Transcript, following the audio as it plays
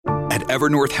At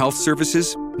Evernorth Health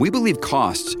Services, we believe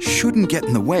costs shouldn't get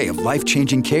in the way of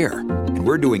life-changing care, and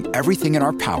we're doing everything in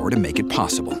our power to make it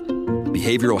possible.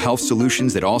 Behavioral health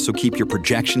solutions that also keep your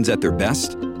projections at their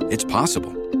best? It's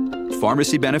possible.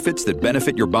 Pharmacy benefits that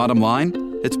benefit your bottom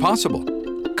line? It's possible.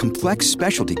 Complex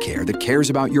specialty care that cares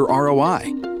about your ROI?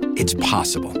 It's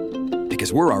possible.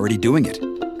 Because we're already doing it.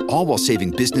 All while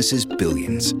saving businesses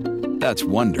billions. That's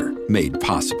Wonder made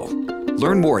possible.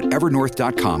 Learn more at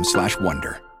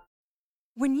evernorth.com/wonder.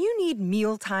 When you need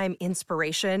mealtime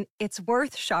inspiration, it's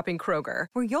worth shopping Kroger,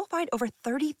 where you'll find over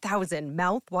 30,000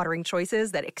 mouth-watering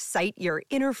choices that excite your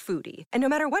inner foodie. And no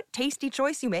matter what tasty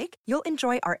choice you make, you'll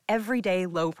enjoy our everyday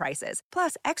low prices,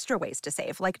 plus extra ways to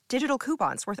save, like digital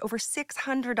coupons worth over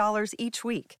 $600 each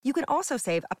week. You can also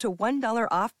save up to $1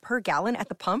 off per gallon at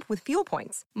the pump with fuel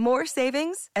points. More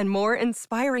savings and more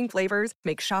inspiring flavors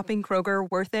make shopping Kroger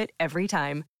worth it every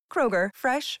time. Kroger,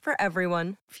 fresh for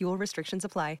everyone. Fuel restrictions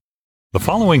apply. The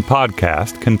following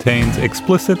podcast contains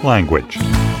explicit language.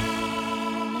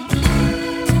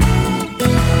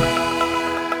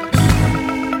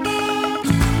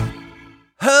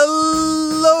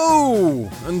 Hello,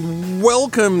 and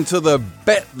welcome to the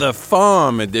Bet the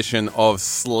Farm edition of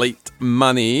Slate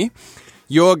Money,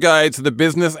 your guide to the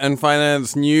business and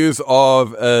finance news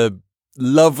of a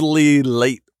lovely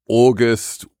late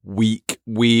August week.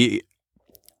 We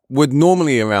would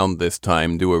normally around this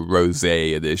time do a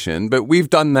rosé edition, but we've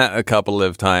done that a couple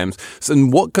of times. So,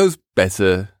 and what goes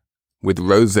better with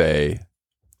rosé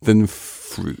than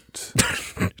fruit?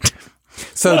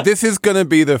 So this is going to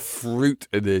be the fruit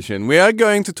edition. We are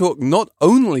going to talk not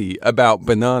only about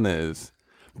bananas,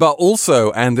 but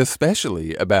also and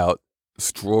especially about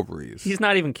strawberries. He's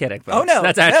not even kidding, folks. Oh, no.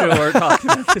 That's actually what we're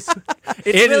talking about this week.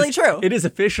 It's really true. It is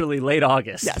officially late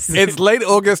August. Yes. It's late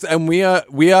August, and we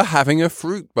are having a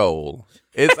fruit bowl.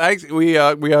 It's actually we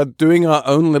are doing our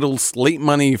own little Slate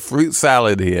Money fruit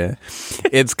salad here.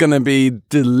 It's going to be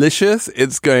delicious.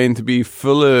 It's going to be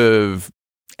full of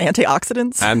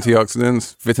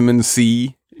antioxidants, vitamin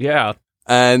C. Yeah.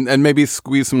 And maybe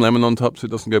squeeze some lemon on top so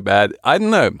it doesn't go bad. I don't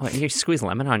know. Well, you squeeze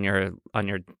lemon on your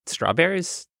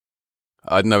strawberries?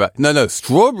 I don't know about, no,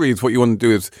 strawberries. What you want to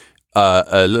do is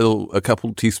a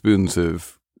couple teaspoons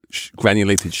of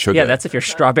granulated sugar. Yeah, that's if your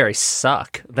strawberries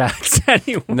suck. That's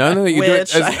anyone. No, you do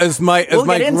it as my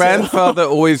grandfather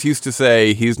always used to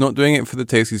say. He's not doing it for the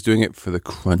taste. He's doing it for the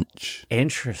crunch.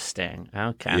 Interesting.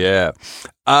 Okay. Yeah.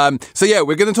 So yeah,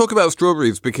 we're going to talk about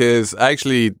strawberries because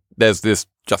actually there's this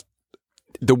just.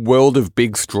 The world of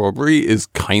big strawberry is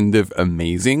kind of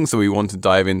amazing. So we want to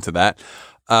dive into that.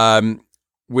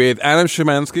 With Anna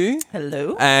Szymanski.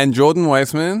 Hello. And Jordan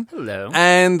Weissman. Hello.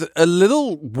 And a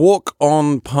little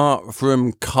walk-on part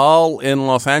from Carl in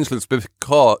Los Angeles. Because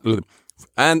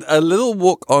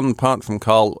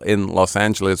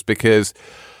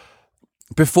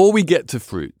before we get to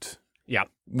fruit, yeah,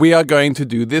 we are going to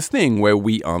do this thing where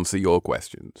we answer your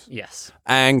questions. Yes.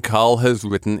 And Carl has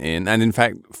written in, and in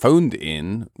fact phoned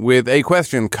in, with a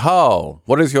question. Carl,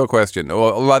 what is your question?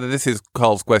 Or rather, this is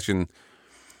Carl's question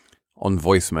on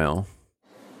voicemail.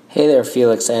 Hey there,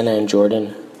 Felix, Anna, and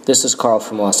Jordan. This is Carl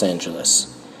from Los Angeles.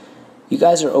 You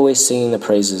guys are always singing the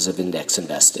praises of index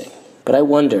investing. But I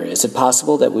wonder, is it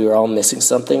possible that we are all missing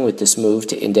something with this move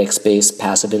to index-based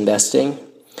passive investing?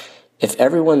 If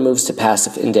everyone moves to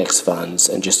passive index funds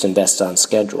and just invest on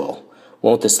schedule,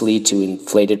 won't this lead to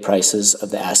inflated prices of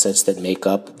the assets that make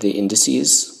up the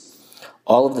indices?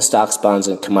 All of the stocks, bonds,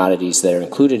 and commodities that are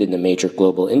included in the major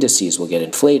global indices will get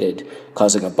inflated,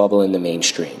 causing a bubble in the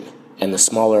mainstream. And the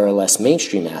smaller or less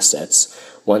mainstream assets,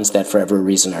 ones that for every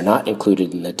reason are not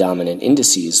included in the dominant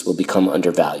indices, will become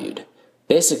undervalued.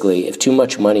 Basically, if too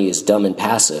much money is dumb and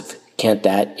passive, can't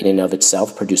that in and of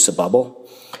itself produce a bubble?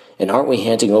 And aren't we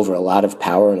handing over a lot of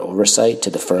power and oversight to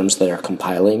the firms that are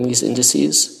compiling these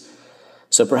indices?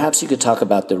 So perhaps you could talk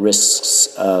about the risks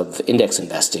of index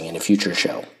investing in a future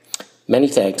show. Many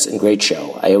thanks and great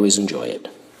show. I always enjoy it.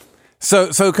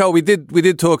 So Carl, we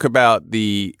did talk about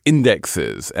the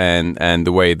indexes and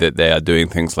the way that they are doing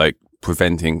things like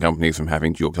preventing companies from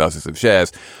having dual classes of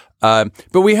shares. But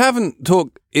we haven't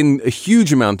talked in a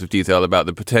huge amount of detail about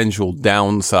the potential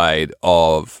downside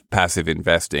of passive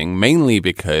investing, mainly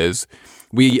because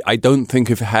I don't think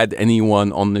have had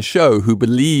anyone on the show who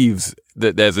believes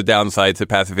that there's a downside to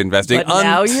passive investing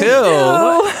I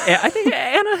think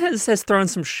Anna has thrown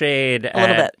some shade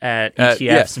at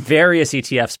ETFs, various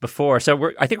ETFs before.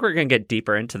 So I think we're going to get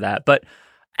deeper into that. But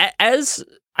as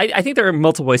I think there are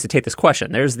multiple ways to take this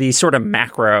question. There's the sort of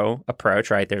macro approach,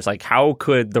 right? There's like, how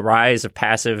could the rise of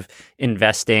passive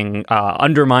investing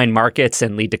undermine markets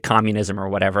and lead to communism or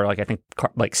whatever? Like I think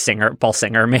Paul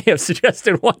Singer may have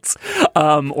suggested once.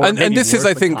 And this is,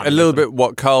 I think, a little bit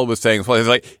what Carl was saying as well. It's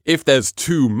like, if there's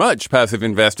too much passive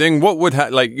investing, what would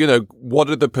what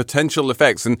are the potential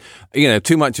effects? And,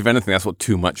 too much of anything, that's what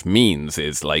too much means,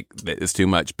 is like, it's too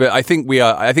much. But I think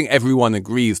everyone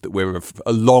agrees that we're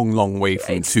a long, long way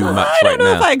from too much right now. I don't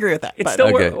know if I agree with that. It's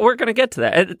still, okay. We're going to get to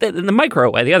that. In the micro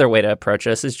way, the other way to approach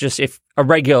this is just if a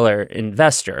regular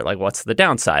investor, like what's the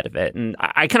downside of it? And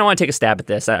I kind of want to take a stab at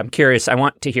this. I'm curious. I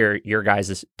want to hear your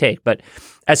guys' take. But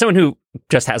as someone who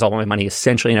just has all my money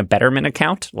essentially in a Betterment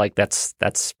account, like that's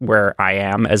where I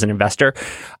am as an investor.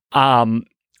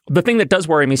 The thing that does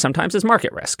worry me sometimes is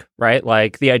market risk, right?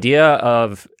 Like the idea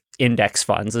of index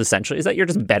funds essentially is that you're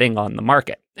just betting on the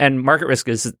market. And market risk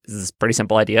is this pretty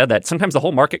simple idea that sometimes the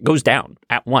whole market goes down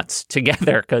at once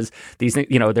together because these,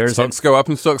 there's stocks go up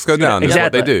and stocks go down.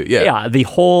 Exactly. That's what they do. Yeah. Yeah. The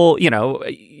whole,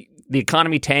 the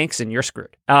economy tanks and you're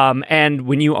screwed. And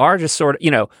when you are just sort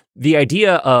of, the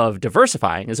idea of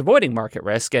diversifying is avoiding market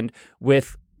risk. And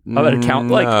with an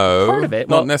account, like part of it,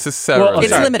 not necessarily.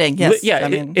 It's limiting. Yes, yeah.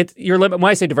 You're limit.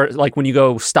 When I say diverse, like when you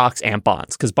go stocks and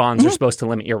bonds, because bonds are supposed to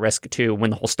limit your risk to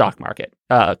when the whole stock market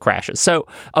crashes. So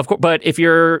of course, but if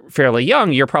you're fairly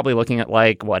young, you're probably looking at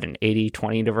like an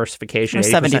 80-20 diversification, or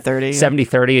 70-30,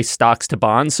 70-30 stocks to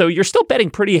bonds. So you're still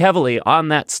betting pretty heavily on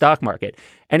that stock market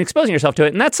and exposing yourself to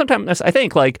it. And that's sometimes, I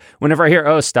think, like whenever I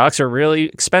hear, stocks are really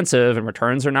expensive and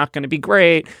returns are not going to be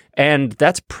great, and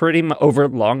that's pretty over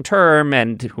long term,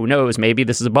 and who knows, maybe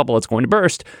this is a bubble, it's going to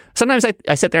burst. Sometimes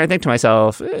I sit there and think to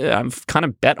myself, I've kind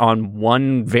of bet on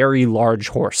one very large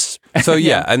horse. So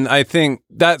yeah, and I think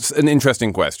that's an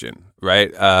interesting question,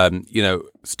 right?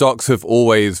 Stocks have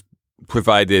always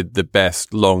provided the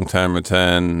best long-term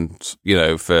returns,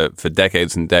 for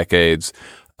decades and decades.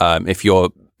 If you're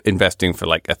investing for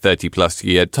like a 30-plus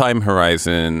year time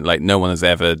horizon, like no one has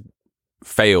ever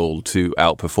failed to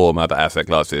outperform other asset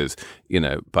classes,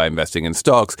 by investing in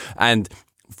stocks. And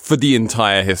for the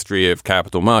entire history of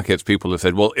capital markets, people have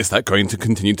said, well, is that going to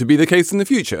continue to be the case in the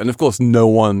future? And of course, no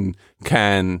one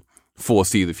can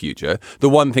foresee the future. The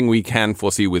one thing we can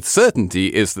foresee with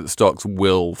certainty is that stocks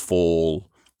will fall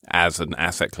as an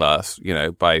asset class,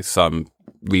 by some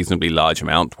reasonably large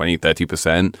amount, 20,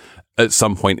 30%, at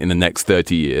some point in the next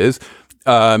 30 years.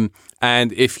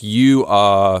 And if you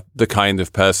are the kind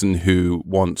of person who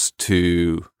wants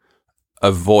to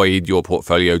avoid your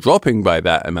portfolio dropping by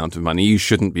that amount of money, you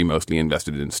shouldn't be mostly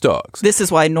invested in stocks. This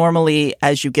is why normally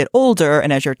as you get older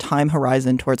and as your time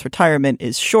horizon towards retirement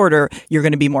is shorter, you're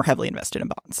going to be more heavily invested in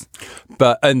bonds.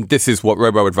 And this is what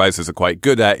robo-advisors are quite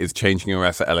good at, is changing your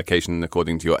asset allocation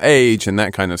according to your age and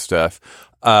that kind of stuff.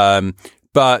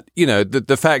 But,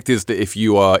 the fact is that if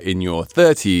you are in your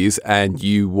 30s and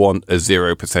you want a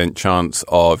 0% chance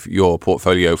of your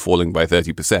portfolio falling by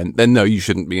 30%, then no, you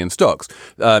shouldn't be in stocks.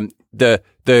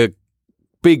 The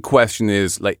big question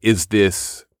is, like, is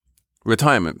this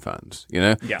retirement funds?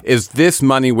 Yeah. Is this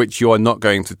money which you are not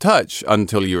going to touch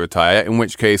until you retire, in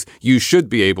which case you should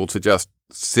be able to just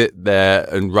sit there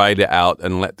and ride it out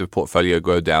and let the portfolio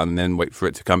go down and then wait for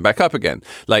it to come back up again.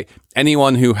 Like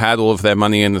anyone who had all of their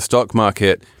money in the stock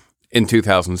market in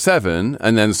 2007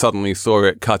 and then suddenly saw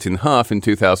it cut in half in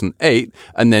 2008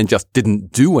 and then just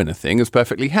didn't do anything is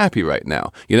perfectly happy right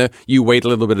now. You wait a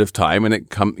little bit of time and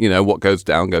what goes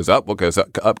down goes up, what goes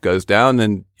up goes down,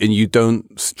 and you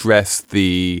don't stress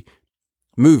the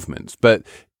movements. But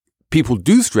people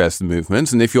do stress the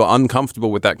movements, and if you're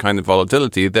uncomfortable with that kind of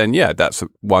volatility, then yeah, that's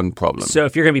one problem. So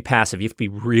if you're going to be passive, you have to be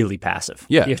really passive.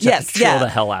 Yeah. You have to chill the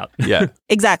hell out. Yeah.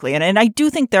 Exactly. And I do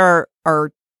think there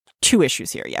are two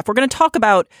issues here. Yeah. If we're going to talk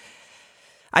about,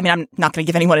 I'm not going to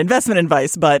give anyone investment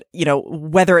advice, but,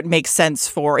 whether it makes sense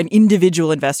for an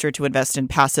individual investor to invest in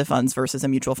passive funds versus a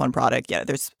mutual fund product,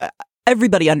 there's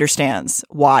everybody understands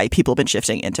why people have been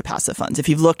shifting into passive funds. If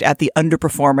you've looked at the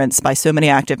underperformance by so many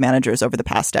active managers over the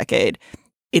past decade,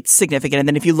 it's significant. And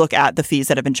then if you look at the fees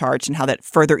that have been charged and how that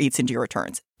further eats into your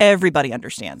returns, everybody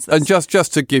understands this. And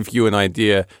just to give you an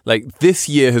idea, like this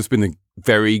year has been a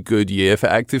very good year for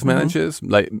active managers.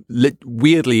 Like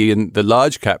weirdly, in the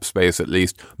large cap space, at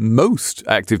least, most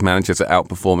active managers are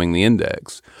outperforming the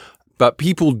index. But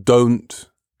people don't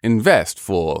invest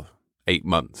for 8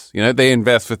 months. They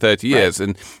invest for 30 years. Right.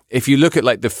 And if you look at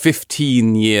like the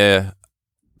 15-year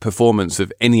performance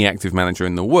of any active manager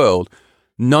in the world,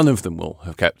 none of them will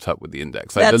have kept up with the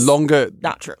index. Like That's the longer,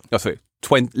 not true. Oh, sorry,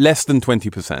 less than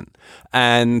 20%.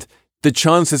 And the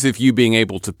chances of you being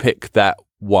able to pick that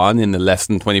one in the less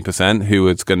than 20% who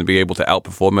is going to be able to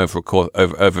outperform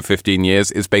over 15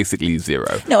 years is basically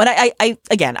zero. No,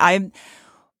 and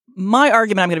my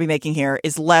argument I'm going to be making here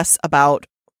is less about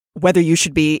whether you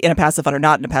should be in a passive fund or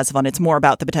not in a passive fund. It's more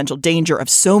about the potential danger of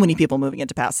so many people moving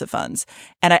into passive funds.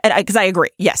 And because I agree,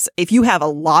 yes, if you have a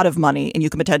lot of money and you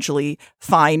can potentially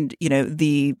find,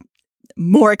 the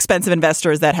more expensive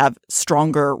investors that have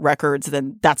stronger records,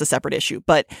 then that's a separate issue.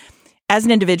 But as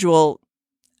an individual,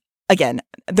 again,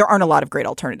 there aren't a lot of great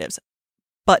alternatives.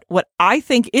 But what I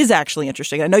think is actually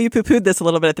interesting, I know you poo-pooed this a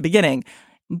little bit at the beginning,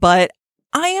 but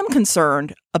I am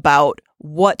concerned about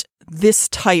what this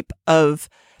type of,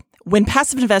 when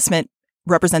passive investment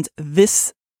represents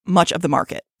this much of the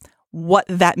market, what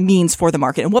that means for the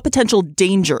market and what potential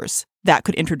dangers that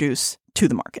could introduce to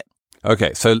the market.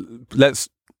 Okay, so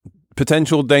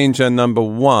potential danger number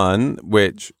one,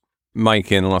 which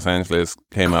Mike in Los Angeles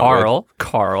came up with.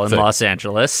 Carl in Los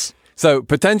Angeles. So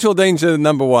potential danger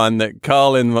number one that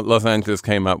Carl in Los Angeles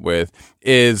came up with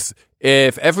is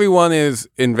if everyone is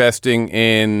investing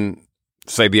in,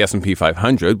 say, the S&P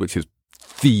 500, which is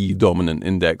the dominant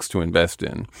index to invest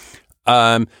in,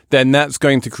 then that's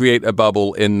going to create a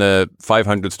bubble in the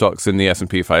 500 stocks in the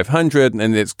S&P 500,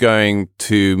 and it's going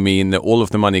to mean that all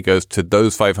of the money goes to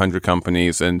those 500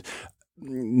 companies and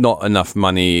not enough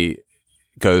money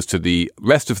goes to the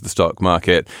rest of the stock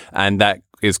market, and that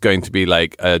is going to be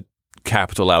like a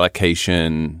capital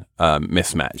allocation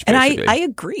mismatch, basically. And I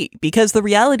agree, because the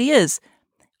reality is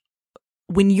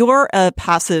when you're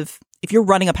if you're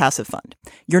running a passive fund,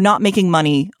 you're not making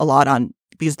money a lot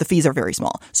because the fees are very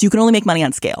small. So you can only make money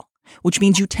on scale, which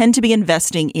means you tend to be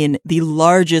investing in the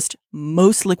largest,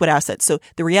 most liquid assets. So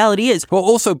the reality is... Well,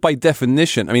 also by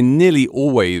definition, I mean, nearly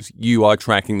always you are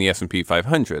tracking the S&P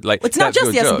 500. Like, it's not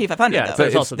just the S&P 500,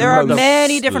 though. There are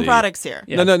many different products here.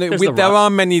 Yeah. No. There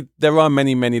are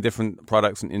many different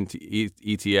products and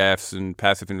ETFs and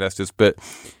passive investors, but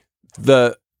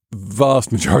the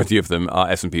vast majority of them are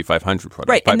S&P 500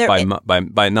 products,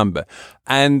 right, by number.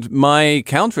 And my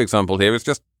counterexample here is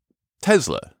just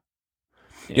Tesla.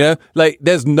 Yeah.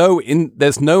 There's no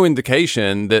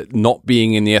indication that not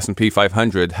being in the S&P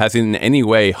 500 has in any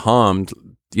way harmed,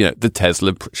 the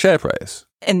Tesla share price.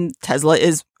 And Tesla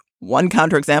is one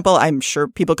counterexample. I'm sure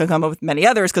people can come up with many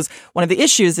others, because one of the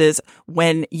issues is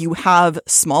when you have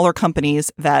smaller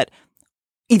companies that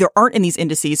either aren't in these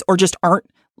indices or just aren't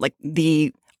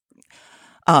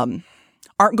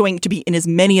aren't going to be in as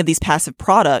many of these passive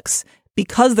products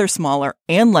because they're smaller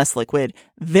and less liquid.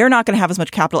 They're not going to have as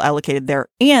much capital allocated there.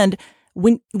 And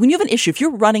when you have an issue, if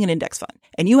you're running an index fund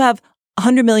and you have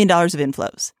 $100 million of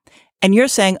inflows and you're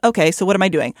saying, okay, so what am I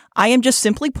doing? I am just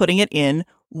simply putting it in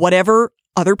whatever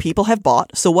other people have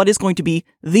bought. So what is going to be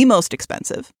the most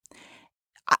expensive?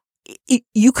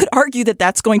 You could argue that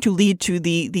that's going to lead to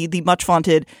the much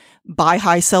vaunted buy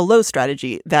high, sell low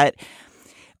strategy, that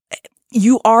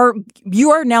you are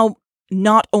now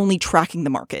not only tracking the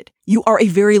market, you are a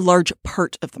very large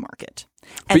part of the market.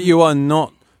 But you are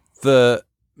not the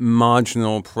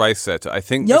marginal price setter. I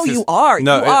think you are.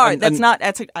 No, you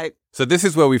are. So this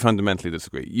is where we fundamentally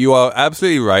disagree. You are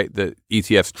absolutely right that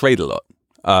ETFs trade a lot.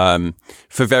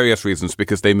 For various reasons,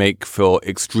 because they make for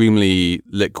extremely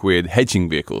liquid hedging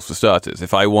vehicles for starters.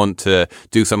 If I want to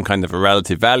do some kind of a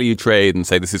relative value trade and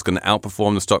say this is going to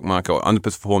outperform the stock market or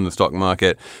underperform the stock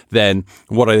market, then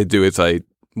what I do is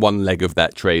one leg of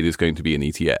that trade is going to be an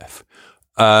ETF.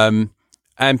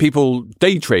 And people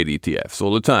day trade ETFs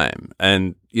all the time.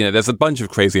 And, there's a bunch of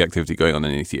crazy activity going on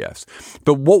in ETFs.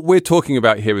 But what we're talking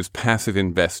about here is passive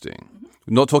investing.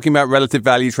 We're not talking about relative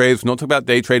value trades. We're not talking about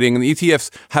day trading. And the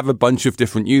ETFs have a bunch of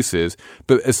different uses.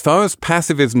 But as far as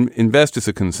passive investors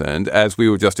are concerned, as we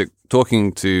were just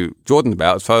talking to Jordan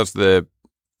about, as far as the,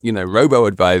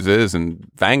 robo-advisors and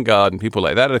Vanguard and people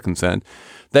like that are concerned,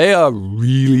 they are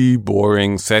really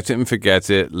boring, set it and forget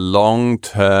it,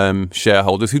 long-term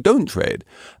shareholders who don't trade.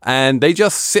 And they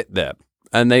just sit there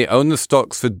and they own the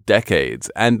stocks for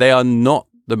decades. And they are not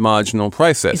the marginal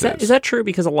price setters. Is that true?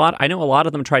 Because I know a lot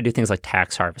of them try to do things like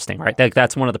tax harvesting, right?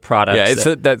 That's one of the products.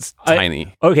 Yeah, that's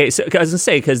tiny. Okay, so I was going to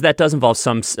say, because that does involve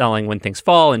some selling when things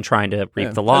fall and trying to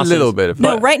reap the losses. A little bit of that.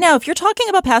 No, right now, if you're talking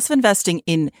about passive investing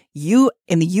in the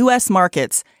U.S.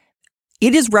 markets,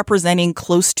 it is representing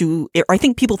close to, I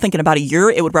think people think in about a year,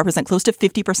 it would represent close to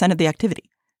 50% of the activity.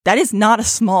 That is not a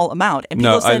small amount. And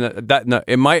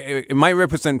it might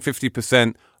represent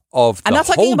 50% of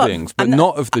the holdings, but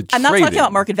not of the trading. I'm not talking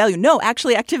about market value. No,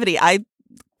 actually activity. I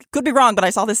could be wrong, but I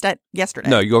saw this stat yesterday.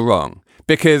 No, you're wrong.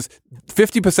 Because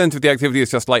 50% of the activity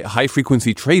is just like high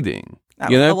frequency trading.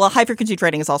 You know? Well, high frequency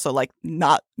trading is also like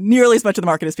not nearly as much of the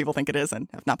market as people think it is, and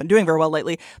have not been doing very well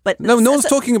lately. But no one's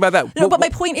talking about that. No, but my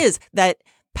point is that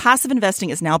passive investing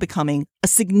is now becoming a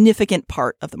significant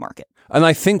part of the market. And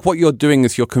I think what you're doing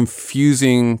is you're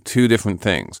confusing two different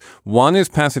things. One is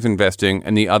passive investing,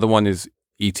 and the other one is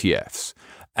ETFs.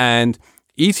 And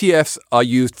ETFs are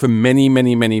used for many,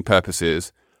 many, many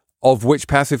purposes, of which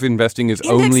passive investing is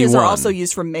only one. Indexes are also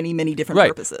used for many, many different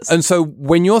purposes. And so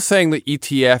when you're saying that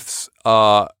ETFs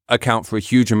account for a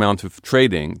huge amount of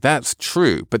trading, that's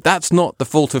true. But that's not the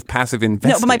fault of passive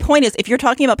investing. No, but my point is, if you're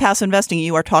talking about passive investing,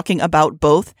 you are talking about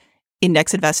both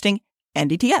index investing and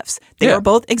ETFs. They are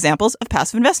both examples of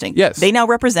passive investing. Yes. They now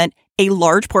represent a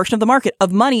large portion of the market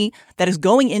of money that is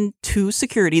going into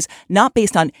securities, not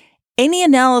based on any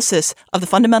analysis of the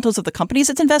fundamentals of the companies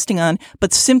it's investing on,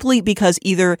 but simply because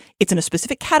either it's in a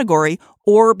specific category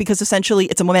or because essentially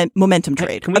it's a momentum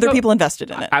trade. Other people invested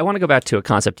in it. I want to go back to a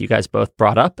concept you guys both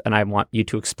brought up, and I want you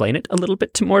to explain it a little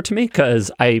bit more to me,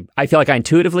 because I feel like I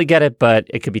intuitively get it, but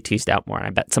it could be teased out more, and I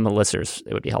bet some of the listeners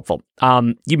it would be helpful.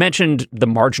 You mentioned the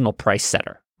marginal price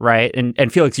setter, right?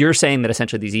 And Felix, you're saying that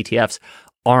essentially these ETFs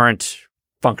aren't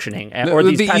functioning. Or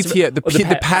these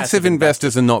the passive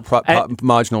investors are not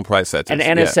marginal price setters. And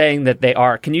Anna's saying that they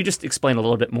are. Can you just explain a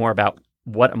little bit more about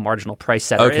what a marginal price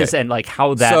setter is, and like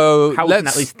how we can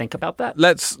at least think about that?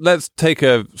 Let's take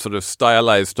a sort of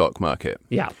stylized stock market.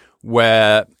 Yeah.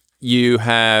 Where you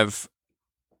have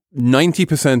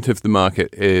 90% of the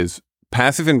market is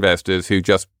passive investors who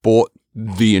just bought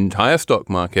the entire stock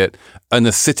market and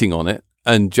are sitting on it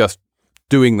and just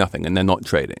doing nothing, and they're not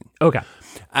trading. Okay.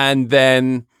 And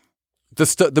then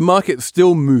the market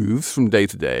still moves from day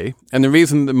to day. And the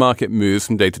reason the market moves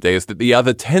from day to day is that the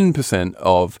other 10%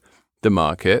 of the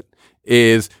market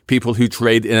is people who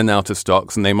trade in and out of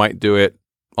stocks, and they might do it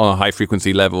on a high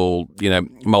frequency level,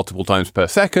 multiple times per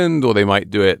second, or they might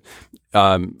do it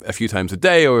a few times a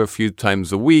day or a few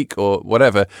times a week or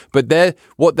whatever. But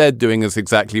what they're doing is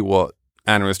exactly what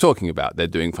Anna is talking about. They're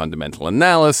doing fundamental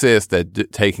analysis. They're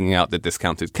taking out the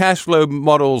discounted cash flow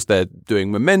models. They're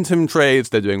doing momentum trades.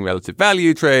 They're doing relative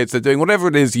value trades. They're doing whatever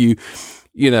it is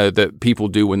that people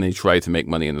do when they try to make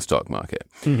money in the stock market.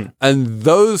 Mm-hmm. And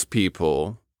those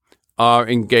people are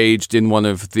engaged in one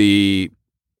of the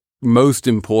most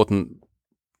important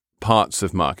parts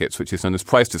of markets, which is known as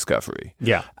price discovery.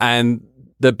 Yeah. And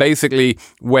basically,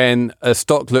 when a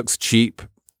stock looks cheap,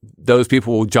 those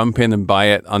people will jump in and buy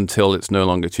it until it's no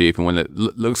longer cheap. And when it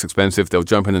looks expensive, they'll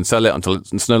jump in and sell it until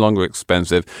it's no longer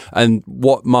expensive. And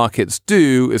what markets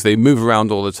do is they move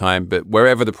around all the time, but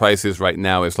wherever the price is right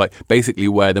now is like basically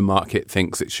where the market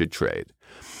thinks it should trade.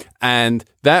 And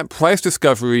that price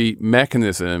discovery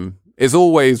mechanism is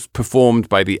always performed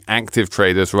by the active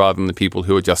traders rather than the people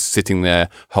who are just sitting there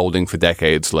holding for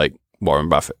decades like Warren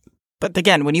Buffett. But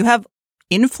again, when you have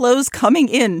inflows coming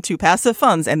into passive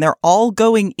funds and they're all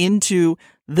going into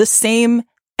the same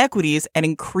equities and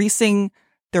increasing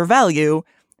their value,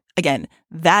 again,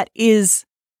 that is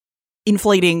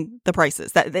inflating the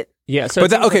prices. Yeah. So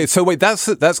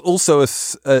that's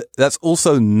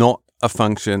also not a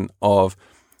function of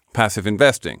passive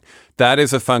investing. That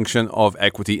is a function of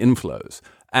equity inflows.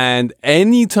 And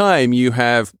anytime you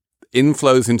have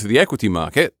inflows into the equity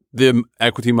market, the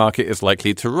equity market is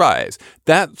likely to rise.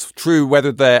 That's true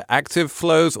whether they're active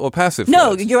flows or passive flows. No,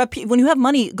 when you have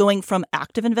money going from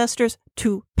active investors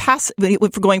to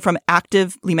going from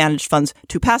actively managed funds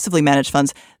to passively managed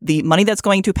funds, the money that's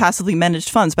going to passively managed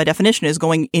funds by definition is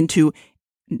going into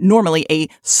normally a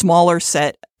smaller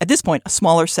set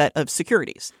of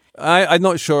securities. I'm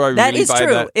not sure I really buy that. That is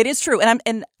true. It is true.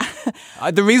 And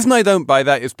the reason I don't buy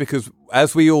that is because,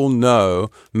 as we all know,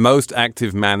 most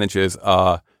active managers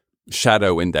are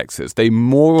shadow indexes. They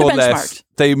benchmark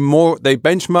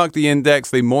the index.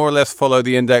 They more or less follow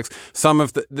the index.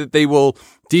 They will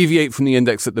deviate from the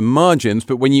index at the margins,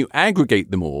 but when you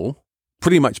aggregate them all,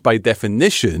 pretty much by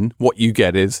definition, what you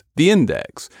get is the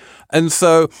index. And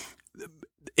so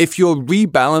if you're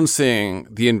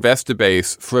rebalancing the investor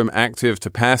base from active to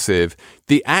passive,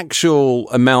 the actual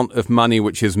amount of money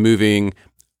which is moving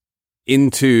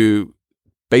into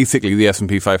basically the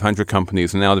S&P 500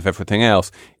 companies and out of everything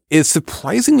else is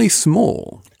surprisingly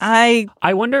small. I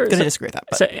wonder. Going to disagree with that.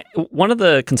 But. So one of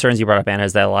the concerns you brought up, Anna,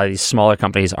 is that a lot of these smaller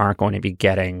companies aren't going to be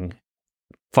getting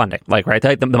funding. Right?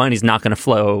 The money's not going to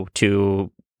flow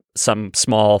to some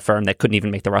small firm that couldn't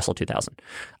even make the Russell 2000.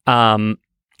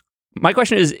 My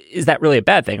question is that really a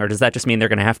bad thing, or does that just mean they're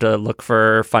going to have to look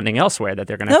for funding elsewhere, that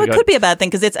they're going to have to go? No, it could be a bad thing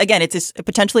because it's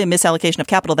potentially a misallocation of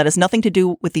capital that has nothing to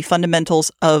do with the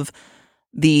fundamentals of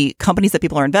the companies that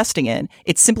people are investing in.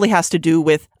 It simply has to do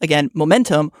with, again,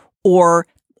 momentum or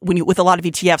with a lot of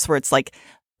ETFs where it's like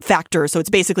factors. So it's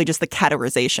basically just the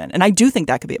categorization. And I do think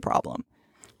that could be a problem.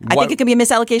 I think it can be a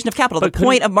misallocation of capital. The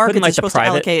point of markets is supposed to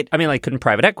allocate. I mean, like, couldn't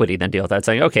private equity then deal with that?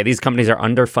 Saying, okay, these companies are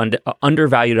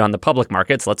undervalued on the public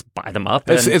markets. Let's buy them up.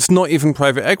 It's not even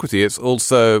private equity. It's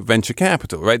also venture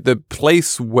capital, right? The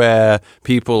place where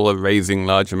people are raising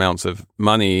large amounts of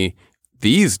money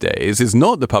these days is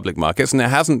not the public markets, and it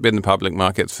hasn't been the public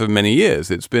markets for many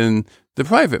years. It's been the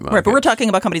private market. Right, but we're talking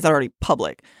about companies that are already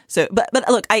public. So, but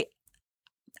look,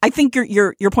 I think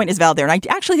your point is valid there. And I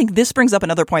actually think this brings up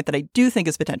another point that I do think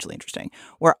is potentially interesting,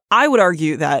 where I would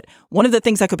argue that one of the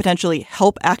things that could potentially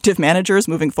help active managers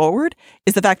moving forward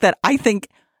is the fact that I think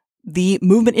the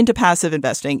movement into passive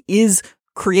investing is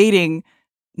creating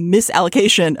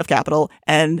misallocation of capital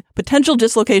and potential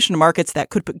dislocation of markets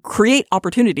that could create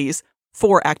opportunities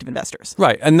for active investors.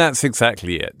 Right. And that's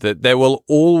exactly it. That there will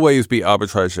always be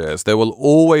arbitrageurs. There will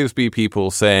always be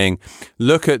people saying,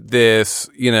 look at this,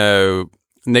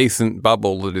 nascent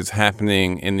bubble that is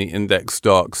happening in the index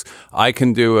stocks. I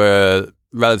can do a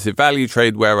relative value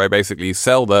trade where I basically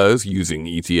sell those using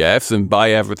ETFs and buy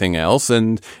everything else.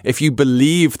 And if you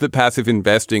believe that passive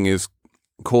investing is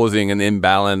causing an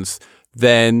imbalance,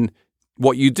 then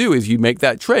what you do is you make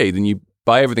that trade and you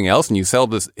buy everything else and you sell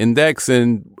this index,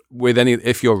 and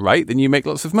if you're right, then you make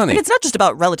lots of money. And it's not just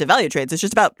about relative value trades. It's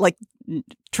just about like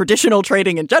traditional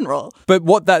trading in general. But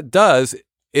what that does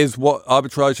is what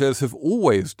arbitrageurs have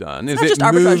always done. It's not just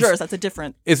arbitrageurs, that's a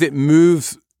different... Is it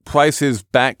moves prices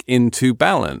back into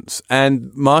balance.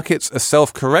 And markets are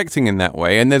self-correcting in that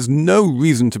way. And there's no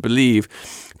reason to believe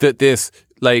that this,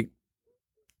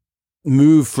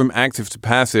 move from active to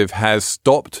passive has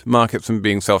stopped markets from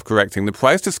being self-correcting. The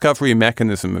price discovery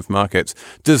mechanism of markets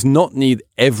does not need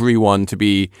everyone to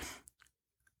be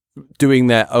doing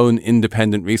their own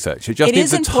independent research. It just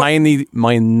needs a tiny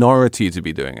minority to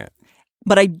be doing it.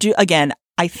 But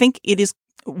I think it is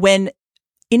when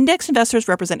index investors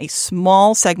represent a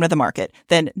small segment of the market,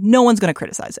 then no one's going to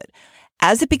criticize it.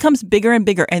 As it becomes bigger and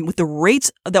bigger, and with the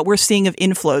rates that we're seeing of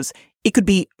inflows, it could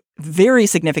be very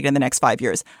significant in the next 5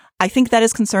 years. I think that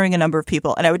is concerning a number of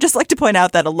people. And I would just like to point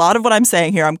out that a lot of what I'm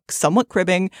saying here, I'm somewhat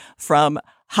cribbing from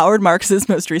Howard Marks's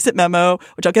most recent memo,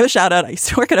 which I'll give a shout out. I used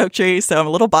to work at Oaktree, so I'm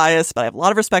a little biased, but I have a lot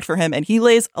of respect for him. And he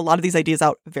lays a lot of these ideas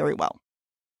out very well.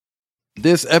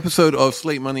 This episode of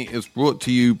Slate Money is brought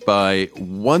to you by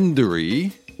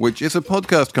Wondery, which is a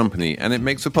podcast company, and it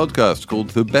makes a podcast called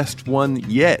The Best One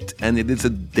Yet, and it is a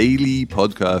daily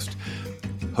podcast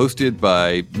hosted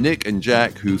by Nick and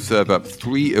Jack, who serve up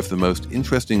 3 of the most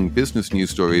interesting business news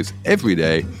stories every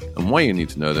day, and why you need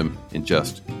to know them in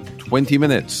just 20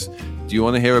 minutes. Do you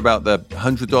want to hear about the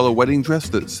 $100 wedding dress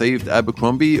that saved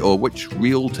Abercrombie, or which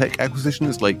real tech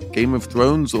acquisitions like Game of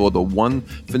Thrones, or the one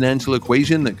financial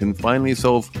equation that can finally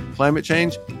solve climate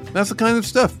change? That's the kind of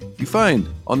stuff you find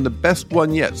on The Best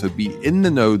One Yet. So be in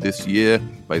the know this year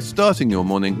by starting your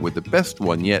morning with The Best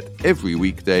One Yet every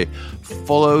weekday.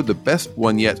 Follow The Best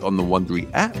One Yet on the Wondery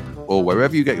app or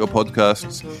wherever you get your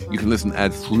podcasts. You can listen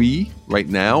ad-free right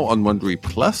now on Wondery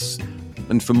Plus.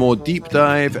 And for more deep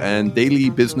dive and daily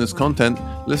business content,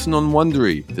 listen on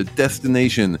Wondery, the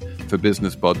destination for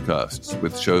business podcasts,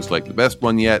 with shows like The Best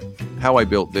One Yet, How I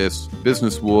Built This,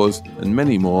 Business Wars, and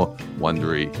many more.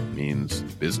 Wondery means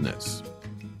business.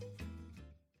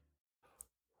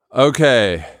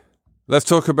 Okay, let's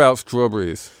talk about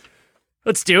strawberries.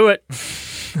 Let's do it.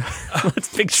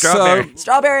 Let's pick strawberries.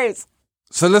 Strawberries!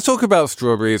 So let's talk about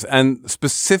strawberries, and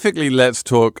specifically let's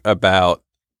talk about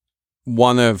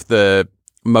one of the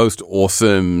most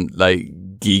awesome,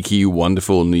 geeky,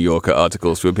 wonderful New Yorker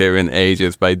articles to appear in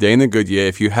ages by Dana Goodyear.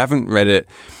 If you haven't read it,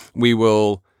 we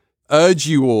will urge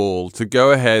you all to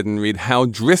go ahead and read how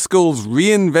Driscoll's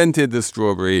reinvented the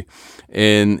strawberry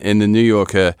in the New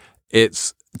Yorker.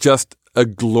 It's just a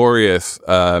glorious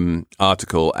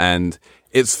article, and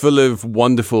it's full of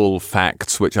wonderful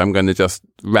facts, which I'm going to just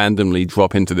randomly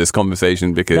drop into this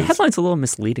conversation because the headline's a little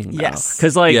misleading, though. Yes.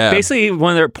 Because, basically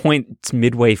one of their points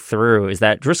midway through is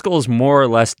that Driscoll's more or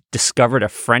less discovered a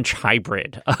French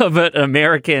hybrid of an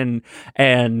American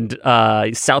and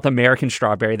South American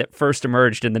strawberry that first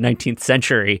emerged in the 19th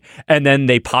century, and then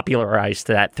they popularized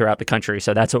that throughout the country.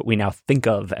 So that's what we now think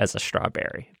of as a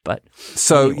strawberry. But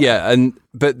So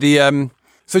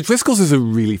Driscoll's is a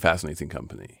really fascinating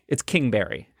company. It's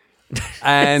Kingberry.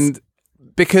 And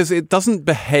because it doesn't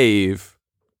behave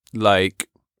like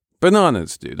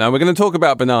bananas do. Now, we're going to talk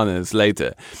about bananas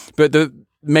later. But the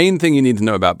main thing you need to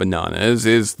know about bananas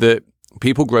is that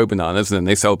people grow bananas and then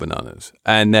they sell bananas.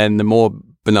 And then the more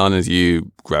bananas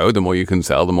you grow, the more you can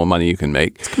sell, the more money you can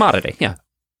make. It's a commodity, yeah.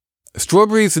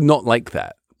 Strawberries are not like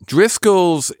that.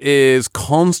 Driscoll's is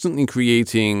constantly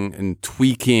creating and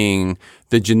tweaking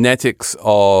the genetics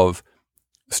of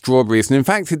strawberries. And in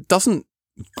fact, it doesn't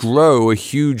grow a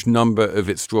huge number of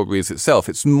its strawberries itself.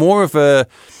 It's more of a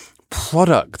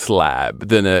product lab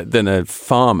than a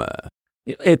farmer.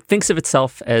 It thinks of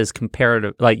itself as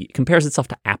compares itself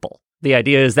to Apple. The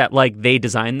idea is that like they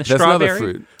designed the strawberry. That's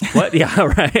another fruit. What? Yeah,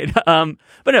 right.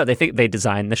 But no, they think they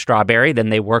designed the strawberry. Then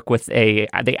they work with they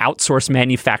outsource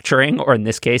manufacturing, or in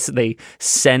this case, they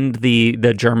send the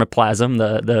germplasm,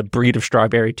 the breed of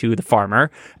strawberry, to the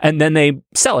farmer, and then they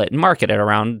sell it and market it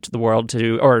around the world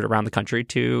around the country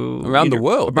around the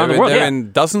world. They're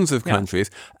in dozens of countries,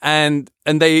 and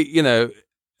they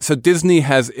So Disney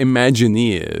has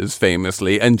Imagineers,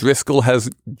 famously, and Driscoll has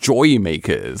Joy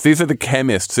Makers. These are the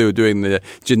chemists who are doing the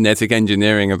genetic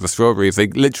engineering of the strawberries. They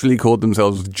literally called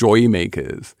themselves Joy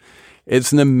Makers.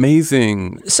 It's an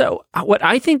amazing... So what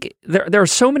I think, there are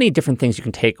so many different things you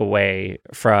can take away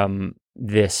from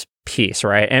this piece,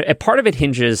 right? And part of it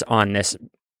hinges on this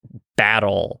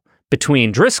battle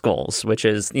between Driscoll's, which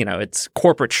is, it's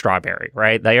corporate strawberry,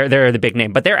 right? They're the big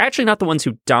name, but they're actually not the ones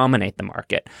who dominate the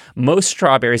market. Most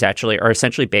strawberries actually are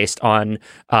essentially based on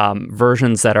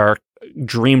versions that are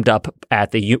dreamed up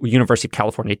at the University of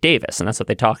California, Davis. And that's what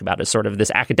they talk about, is sort of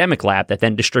this academic lab that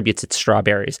then distributes its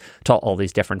strawberries to all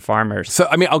these different farmers. So,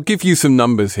 I'll give you some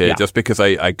numbers here, just because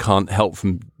I can't help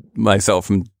myself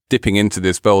from dipping into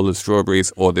this bowl of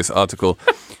strawberries or this article,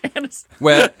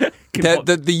 where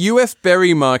the U.S.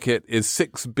 berry market is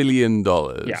 $6 billion.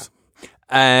 Yeah.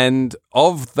 And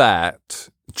of that,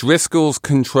 Driscoll's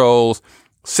controls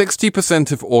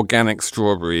 60% of organic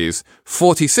strawberries,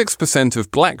 46%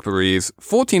 of blackberries,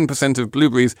 14% of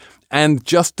blueberries, and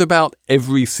just about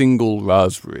every single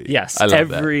raspberry. Yes, I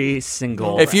love every that.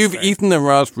 single If you've eaten a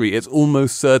raspberry, it's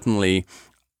almost certainly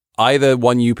either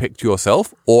one you picked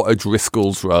yourself or a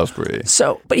Driscoll's raspberry.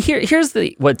 So, but here's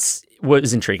what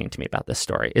was intriguing to me about this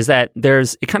story is that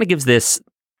it kind of gives this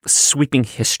sweeping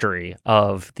history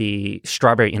of the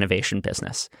strawberry innovation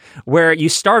business, where you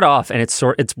start off and it's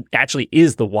actually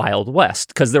is the Wild West,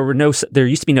 because there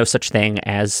used to be no such thing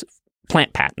as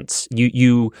plant patents.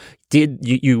 You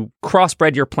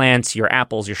crossbred your plants, your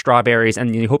apples, your strawberries,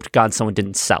 and you hoped to God someone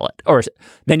didn't sell it, or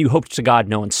then you hoped to God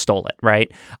no one stole it,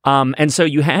 right? And so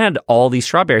you had all these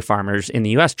strawberry farmers in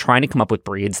the U.S. trying to come up with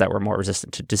breeds that were more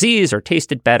resistant to disease, or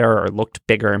tasted better, or looked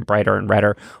bigger and brighter and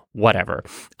redder, whatever.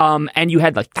 And you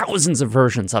had like thousands of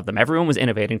versions of them. Everyone was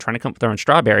innovating, trying to come up with their own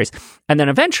strawberries, and then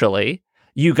eventually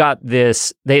you got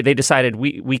this. They decided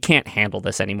we can't handle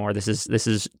this anymore. This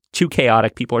is too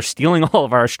chaotic. People are stealing all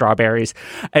of our strawberries,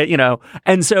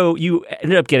 And so you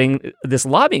ended up getting this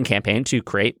lobbying campaign to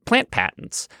create plant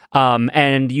patents.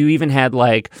 And you even had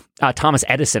Thomas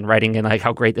Edison writing in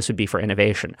how great this would be for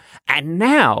innovation. And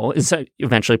now, so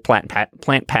eventually, plant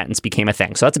patents became a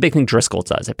thing. So that's a big thing Driscoll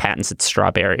does. It patents its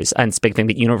strawberries, and it's a big thing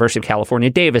that University of California,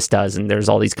 Davis does. And there's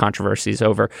all these controversies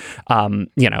over,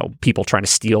 people trying to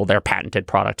steal their patented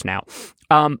product now.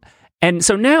 And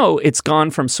so now it's gone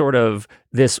from sort of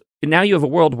this. Now you have a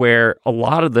world where a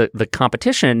lot of the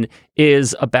competition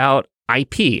is about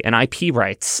IP and IP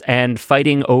rights and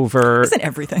fighting over... Isn't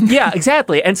everything? Yeah,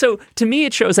 exactly. And so to me,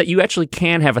 it shows that you actually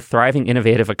can have a thriving,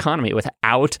 innovative economy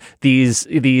without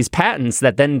these patents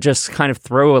that then just kind of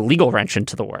throw a legal wrench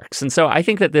into the works. And so I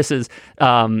think that this is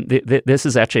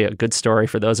actually a good story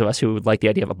for those of us who would like the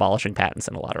idea of abolishing patents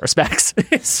in a lot of respects.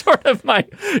 It's sort of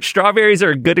strawberries are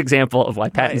a good example of why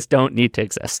patents don't need to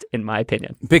exist, in my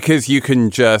opinion. Because you can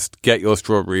just get your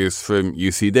strawberries from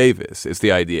UC Davis, is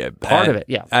the idea. Part of it,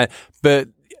 yeah.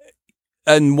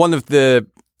 And one of the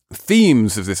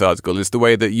themes of this article is the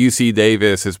way that UC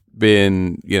Davis has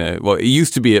been, it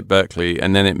used to be at Berkeley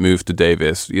and then it moved to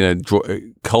Davis,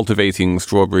 cultivating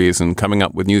strawberries and coming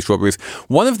up with new strawberries.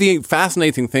 One of the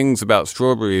fascinating things about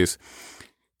strawberries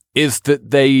is that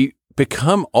they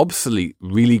become obsolete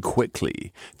really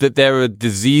quickly, that there are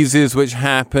diseases which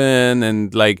happen,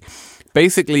 and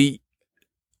basically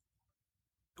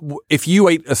if you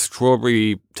ate a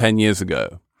strawberry 10 years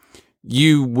ago,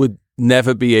 you would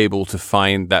never be able to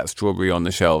find that strawberry on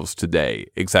the shelves today,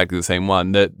 exactly the same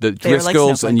one. That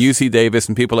Driscoll's and UC Davis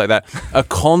and people like that are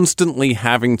constantly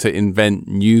having to invent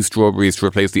new strawberries to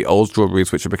replace the old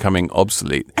strawberries, which are becoming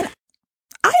obsolete.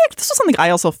 This was something I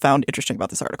also found interesting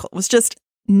about this article. It was just,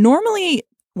 normally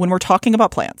when we're talking about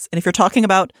plants, and if you're talking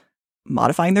about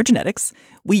modifying their genetics,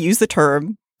 we use the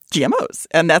term GMOs.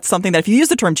 And that's something that if you use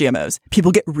the term GMOs,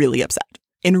 people get really upset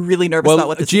and really nervous about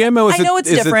what this GMO is. I know it's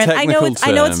different. I know it's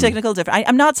technical different.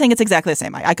 I'm not saying it's exactly the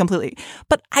same. I completely.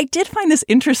 But I did find this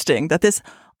interesting that this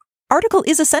article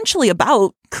is essentially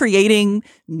about creating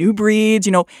new breeds,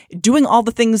 doing all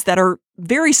the things that are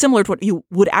very similar to what you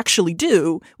would actually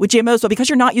do with GMOs, but because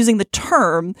you're not using the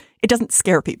term, it doesn't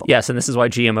scare people. Yes, and this is why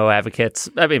GMO advocates,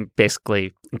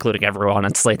 basically including everyone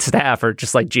on Slate staff, are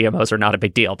just like GMOs are not a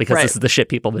big deal because this is the shit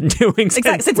people have been doing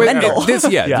since Mendel.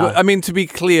 I mean, to be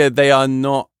clear, they are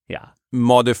not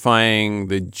modifying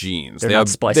the genes. They are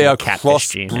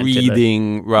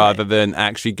crossbreeding rather than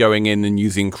actually going in and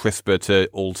using CRISPR to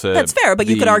alter. That's fair, but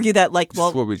you could argue that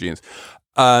strawberry genes.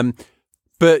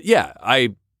 But yeah,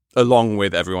 I, along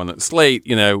with everyone at Slate,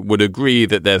 would agree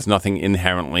that there's nothing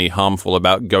inherently harmful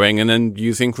about going in and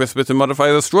using CRISPR to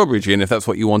modify the strawberry gene if that's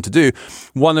what you want to do.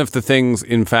 One of the things,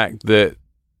 in fact, that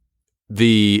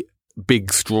the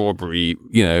big strawberry,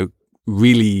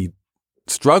 really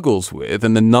struggles with,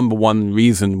 and the number one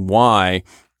reason why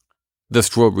the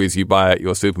strawberries you buy at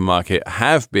your supermarket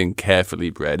have been carefully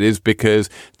bred is because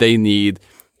they need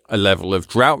a level of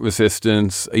drought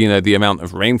resistance. The amount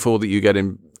of rainfall that you get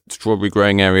in strawberry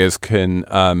growing areas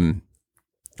can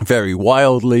vary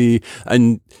wildly,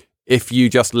 and if you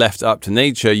just left up to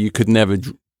nature, you could never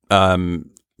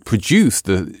produce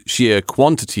the sheer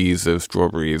quantities of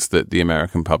strawberries that the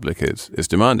American public is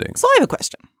demanding. So I have a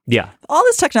question. Yeah. All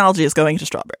this technology is going into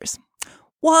strawberries.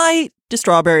 Why do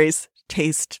strawberries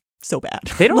taste so bad?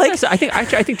 They don't. I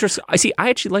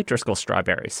actually like Driscoll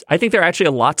strawberries. I think they're actually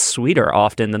a lot sweeter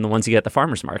often than the ones you get at the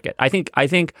farmer's market. I think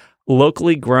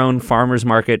locally grown farmer's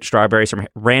market strawberries from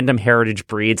random heritage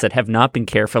breeds that have not been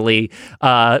carefully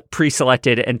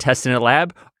pre-selected and tested in a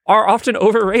lab are often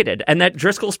overrated. And that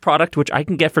Driscoll's product, which I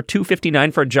can get for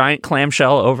 $2.59 for a giant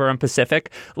clamshell over on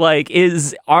Pacific,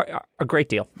 is a great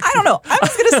deal. I don't know. I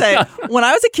was going to say, when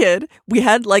I was a kid, we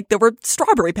had there were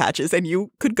strawberry patches, and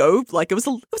you could go it was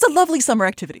a lovely summer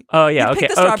activity. Oh yeah, okay,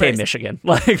 Michigan.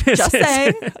 Just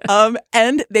saying.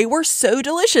 And they were so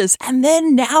delicious. And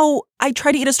then now I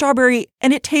try to eat a strawberry,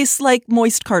 and it tastes like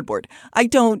moist cardboard. I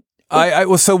don't.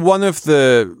 So one of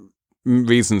the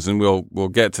reasons, and we'll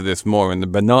get to this more in the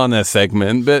banana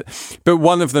segment, but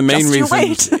one of the main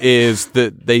reasons is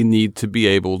that they need to be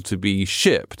able to be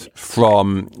shipped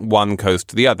from one coast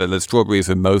to the other. The strawberries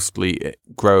are mostly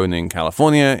grown in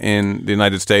California in the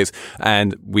United States,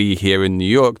 and we here in New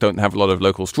York don't have a lot of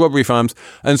local strawberry farms,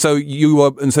 and so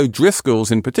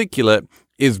Driscoll's in particular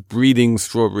is breeding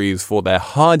strawberries for their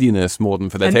hardiness more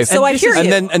than for their taste. So I hear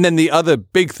you. And then the other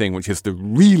big thing, which is the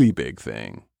really big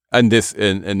thing, and this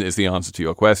is the answer to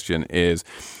your question, is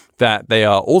that they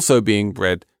are also being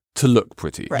bred to look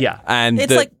pretty. Right. Yeah. And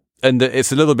it's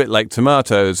it's a little bit like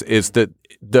tomatoes, is that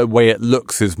the way it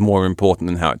looks is more important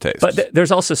than how it tastes. But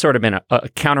there's also sort of been a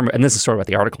counter, and this is sort of what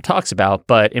the article talks about,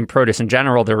 but in produce in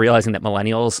general, they're realizing that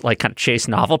millennials kind of chase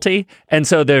novelty. And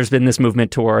so there's been this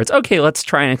movement towards, okay, let's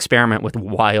try and experiment with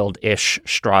wild-ish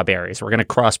strawberries. We're going to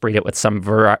crossbreed it with some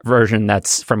version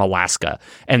that's from Alaska,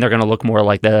 and they're going to look more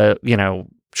like the,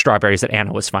 strawberries that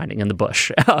Anna was finding in the bush.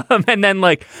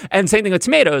 And same thing with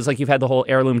tomatoes. You've had the whole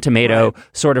heirloom tomato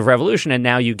sort of revolution, and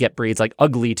now you get breeds like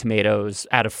ugly tomatoes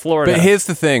out of Florida. But here's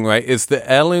the thing, right, is the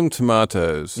heirloom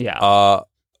tomatoes are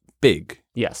big.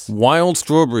 Yes. Wild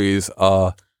strawberries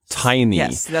are tiny.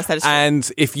 Yes, that is true. And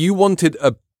if you wanted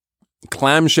a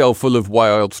clamshell full of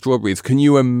wild strawberries, can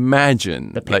you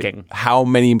imagine the picking? How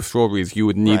many strawberries you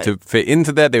would need to fit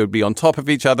into there? They would be on top of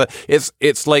each other.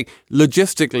 It's like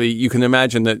logistically, you can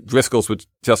imagine that Driscoll's would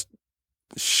just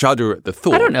shudder at the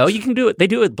thought. I don't know. You can do it. They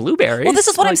do it with blueberries. Well, this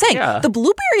is what I'm saying. Yeah. The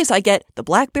blueberries I get, the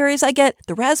blackberries I get,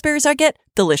 the raspberries I get,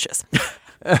 delicious.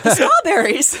 The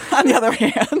strawberries, on the other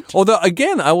hand. Although,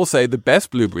 again, I will say the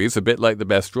best blueberries, a bit like the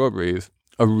best strawberries,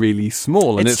 are really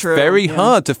small, and it's very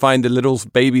hard to find a little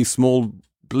baby small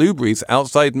blueburies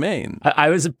outside Maine. I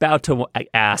was about to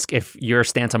ask if your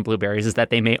stance on blueberries is that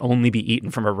they may only be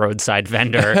eaten from a roadside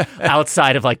vendor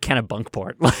outside of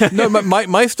Kennebunkport. No,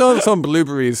 my stance on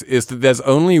blueberries is that there's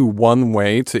only one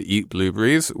way to eat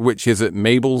blueberries, which is at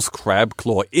Mabel's Crab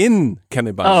Claw in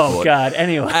Kennebunkport. Oh God!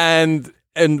 Anyway,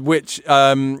 and which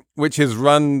is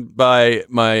run by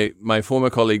my former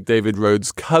colleague David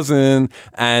Rhodes' cousin,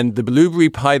 and the blueberry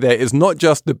pie there is not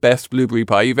just the best blueberry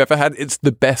pie you've ever had, it's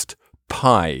the best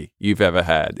pie you've ever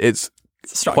had. It's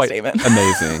a strong quite statement.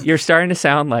 Amazing. You're starting to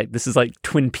sound like this is like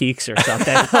Twin Peaks or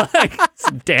something.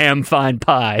 Some damn fine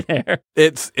pie there.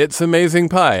 It's amazing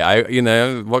pie.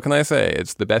 What can I say?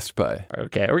 It's the best pie.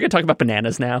 Okay, we're gonna talk about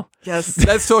bananas now. Yes.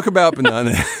 Let's talk about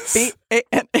bananas.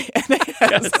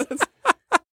 B-A-N-A-N-A-S.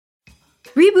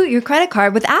 Reboot your credit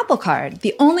card with Apple Card,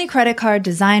 the only credit card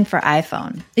designed for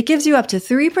iPhone. It gives you up to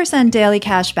 3% daily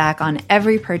cash back on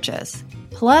every purchase.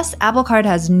 Plus, Apple Card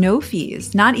has no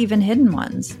fees, not even hidden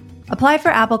ones. Apply for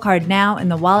Apple Card now in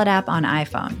the Wallet app on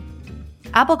iPhone.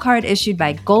 Apple Card issued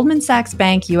by Goldman Sachs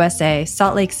Bank USA,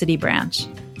 Salt Lake City branch.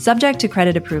 Subject to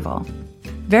credit approval.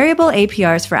 Variable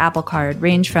APRs for Apple Card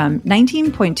range from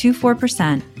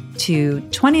 19.24% to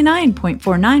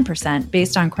 29.49%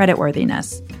 based on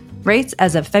creditworthiness. Rates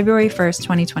as of February 1st,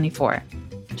 2024.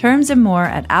 Terms and more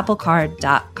at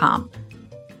applecard.com.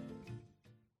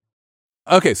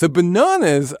 Okay, so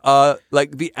bananas are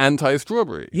like the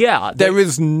anti-strawberry. Yeah. There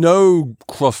is no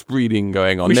crossbreeding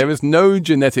going on. There is no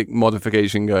genetic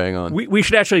modification going on. We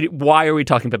should actually, why are we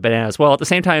talking about bananas? Well, at the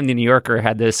same time, the New Yorker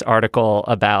had this article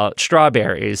about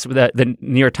strawberries. The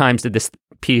New York Times did this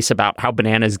piece about how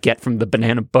bananas get from the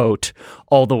banana boat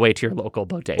all the way to your local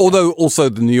bodega. Although also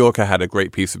the New Yorker had a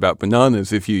great piece about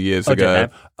bananas a few years ago.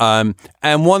 And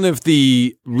one of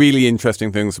the really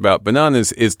interesting things about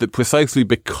bananas is that precisely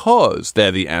because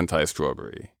they're the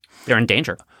anti-strawberry, they're in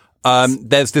danger.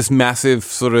 There's this massive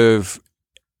sort of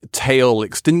tail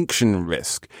extinction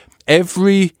risk.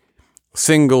 Every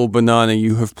single banana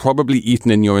you have probably eaten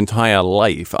in your entire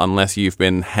life, unless you've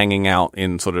been hanging out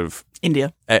in sort of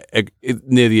India,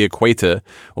 near the equator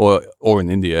or in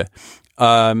India,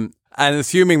 and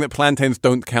assuming that plantains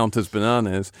don't count as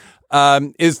bananas,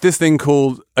 is this thing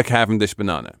called a Cavendish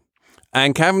banana.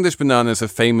 And Cavendish bananas are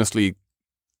famously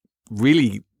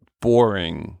really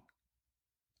boring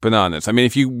bananas. I mean,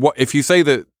 if you say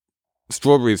that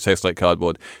strawberries taste like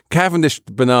cardboard, Cavendish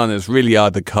bananas really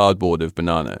are the cardboard of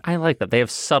banana. I like that. They're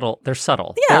subtle.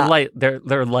 Yeah. They're light.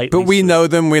 They're light. But we know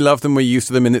them, we love them, we're used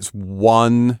to them, and it's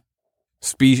one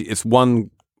species, it's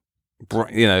one,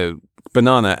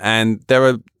 banana, and there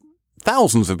are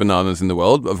thousands of bananas in the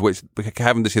world, of which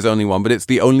Cavendish is only one, but it's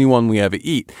the only one we ever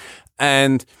eat.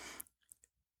 And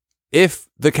if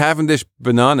the Cavendish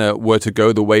banana were to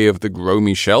go the way of the Gros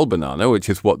Michel banana, which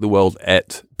is what the world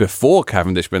ate before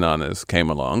Cavendish bananas came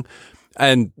along,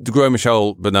 and the Gros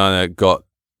Michel banana got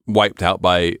wiped out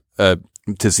by a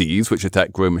disease which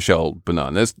attacked Gros Michel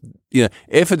bananas,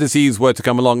 if a disease were to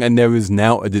come along, and there is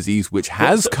now a disease which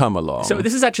has come along. So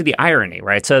this is actually the irony,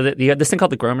 right? So you had this thing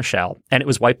called the Gros Michel, and it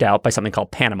was wiped out by something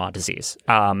called Panama disease,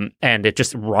 and it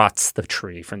just rots the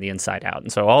tree from the inside out.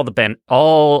 And so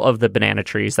all of the banana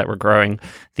trees that were growing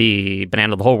the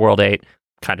banana the whole world ate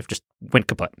kind of just went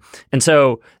kaput. And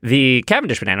so the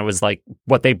Cavendish banana was like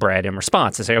what they bred in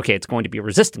response to say, okay, it's going to be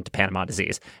resistant to Panama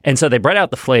disease. And so they bred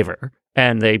out the flavor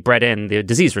and they bred in the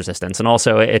disease resistance. And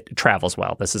also it travels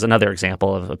well. This is another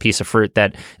example of a piece of fruit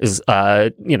that is,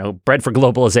 bred for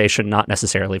globalization, not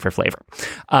necessarily for flavor.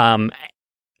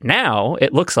 Now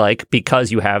it looks like,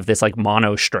 because you have this like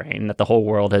mono strain that the whole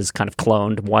world has kind of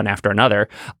cloned one after another,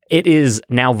 it is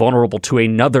now vulnerable to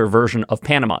another version of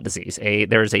Panama disease.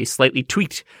 There's a slightly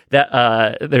tweaked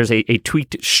there's a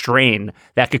tweaked strain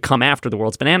that could come after the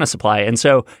world's banana supply, and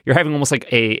so you're having almost like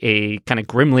a kind of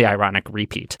grimly ironic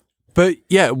repeat. But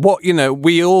yeah,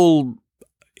 we all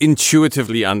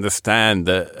intuitively understand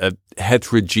that a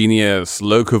heterogeneous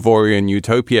locavorian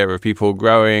utopia of people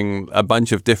growing a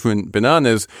bunch of different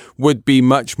bananas would be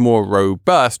much more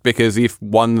robust, because if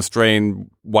one strain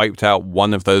wiped out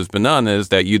one of those bananas,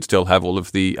 that you'd still have all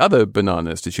of the other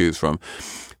bananas to choose from.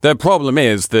 The problem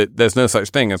is that there's no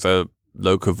such thing as a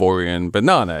locavorian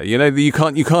banana. You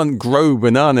can't grow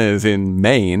bananas in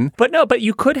Maine. But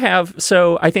you could have.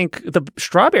 So I think the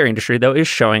strawberry industry, though, is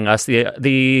showing us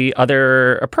the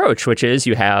other approach, which is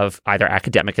you have either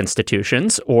academic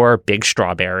institutions or Big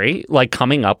Strawberry like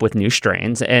coming up with new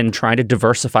strains and trying to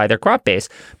diversify their crop base.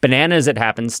 Bananas, it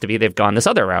happens to be, they've gone this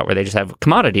other route where they just have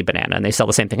commodity banana and they sell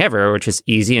the same thing everywhere, which is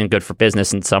easy and good for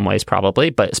business in some ways probably,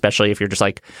 but especially if you're just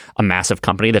like a massive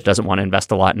company that doesn't want to invest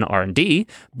a lot in R&D,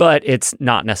 but it's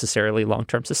not necessarily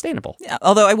long-term sustainable. Yeah,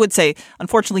 although I would say,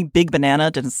 unfortunately, Big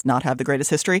Banana does not have the greatest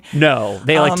history. No,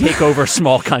 they take over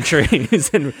small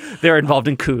countries and they're involved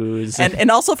in coups.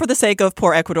 And also for the sake of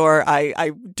poor Ecuador,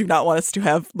 I do not want us to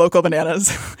have local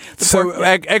bananas.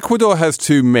 Ecuador has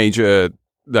two major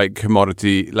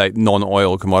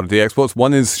non-oil commodity exports.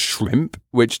 One is shrimp,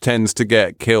 which tends to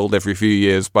get killed every few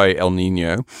years by El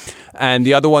Nino. And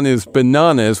the other one is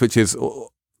bananas, which is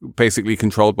basically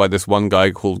controlled by this one guy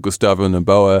called Gustavo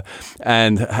Noboa,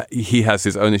 and he has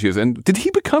his own issues. And did he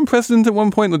become president at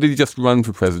one point, or did he just run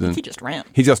for president? He just ran.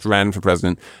 He just ran for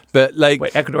president. But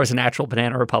wait, Ecuador's a natural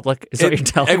banana republic? Is that what you're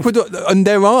telling Ecuador, and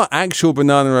there are actual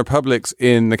banana republics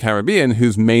in the Caribbean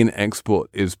whose main export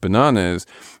is bananas,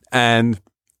 and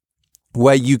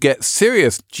where you get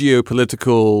serious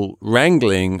geopolitical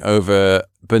wrangling over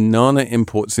banana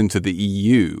imports into the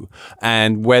EU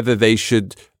and whether they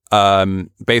should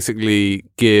basically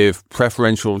give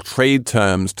preferential trade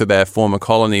terms to their former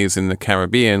colonies in the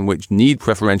Caribbean, which need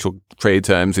preferential trade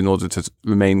terms in order to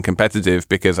remain competitive,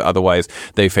 because otherwise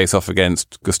they face off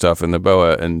against Gustave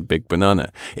Noboa and Big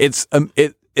Banana.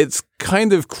 It's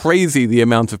kind of crazy the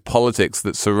amount of politics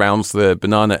that surrounds the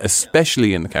banana,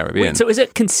 especially in the Caribbean. Wait, so is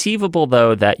it conceivable,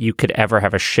 though, that you could ever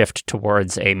have a shift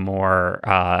towards a more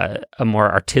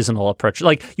artisanal approach?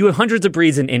 Like, you have hundreds of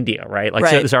breeds in India, right? Like,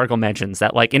 so this article mentions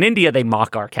that, like, in India, they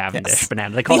mock our Cavendish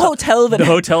banana. They call the hotel banana.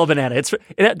 The hotel banana.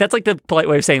 That's like the polite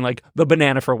way of saying, like, the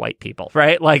banana for white people,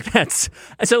 right? Like, that's...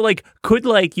 So, like, could,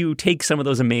 like, you take some of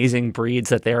those amazing breeds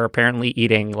that they're apparently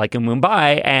eating, like, in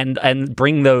Mumbai, and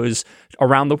bring those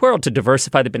around the world to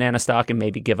diversify the banana stock and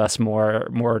maybe give us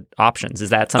more options? Is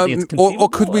that something that's conceivable? Or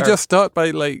could we just start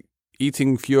by, like,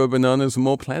 eating fewer bananas and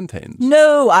more plantains?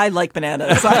 No, I like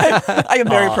bananas. I am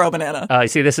very pro banana. You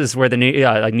see, this is where the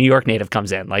New York native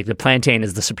comes in. Like, the plantain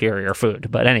is the superior food.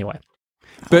 But anyway.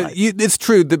 But it's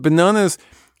true. The bananas,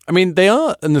 I mean, they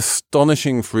are an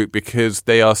astonishing fruit because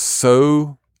they are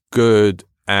so good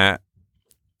at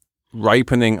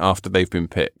ripening after they've been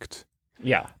picked.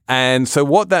 Yeah. And so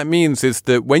what that means is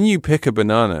that when you pick a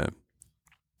banana,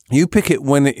 you pick it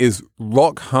when it is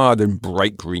rock hard and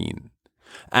bright green.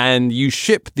 And you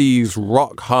ship these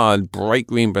rock hard, bright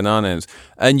green bananas,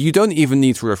 and you don't even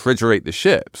need to refrigerate the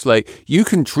ships. Like, you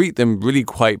can treat them really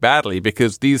quite badly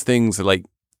because these things are like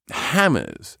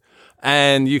hammers.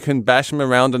 And you can bash them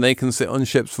around and they can sit on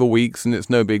ships for weeks and it's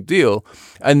no big deal.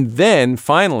 And then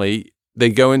finally, they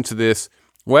go into this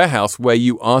warehouse where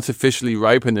you artificially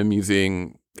ripen them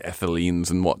using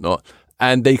ethylenes and whatnot,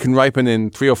 and they can ripen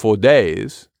in 3 or 4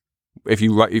 days if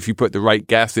you put the right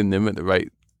gas in them at the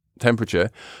right temperature,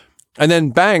 and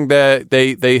then bang,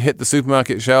 they hit the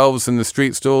supermarket shelves and the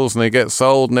street stalls and they get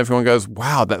sold, and everyone goes,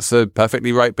 "Wow, that's a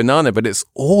perfectly ripe banana," but it's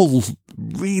all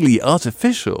really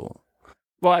artificial.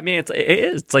 Well, I mean, it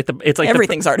is. It's like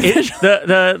everything's artificial.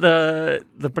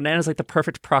 The banana is like the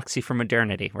perfect proxy for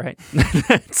modernity, right?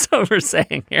 That's what we're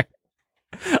saying here.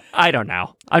 I don't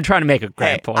know. I'm trying to make a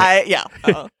great point.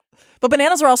 But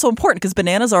bananas are also important because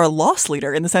bananas are a loss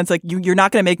leader in the sense like you're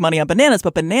not going to make money on bananas,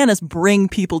 but bananas bring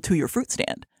people to your fruit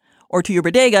stand or to your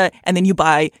bodega, and then you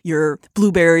buy your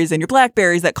blueberries and your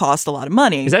blackberries that cost a lot of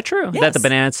money. Is that true? Yes. That the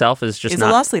banana itself is just a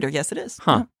loss leader? Yes, it is.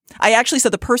 Huh. Yeah. I actually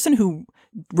said the person who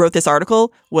wrote this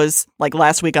article was like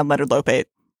last week on Leonard Lopate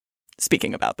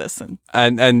speaking about this.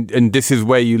 And this is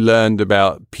where you learned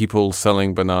about people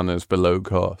selling bananas below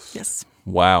cost. Yes.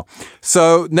 Wow.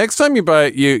 So next time you buy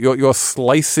you're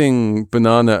slicing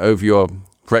banana over your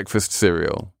breakfast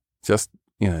cereal, just,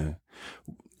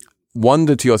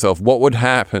 wonder to yourself, what would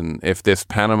happen if this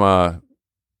Panama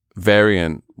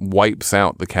variant wipes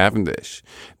out the Cavendish?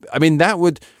 I mean, that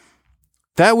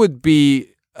would be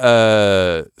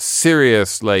a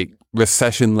serious, like,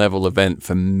 recession level event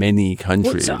for many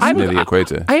countries near the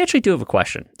equator. I actually do have a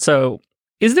question. So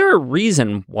is there a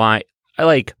reason why,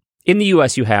 like, in the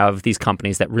U.S., you have these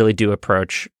companies that really do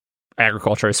approach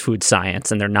agriculture as food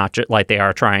science, and they're not just like they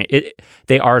are trying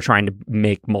to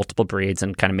make multiple breeds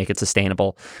and kind of make it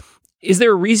sustainable. Is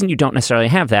there a reason you don't necessarily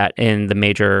have that in the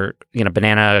major,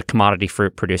 banana commodity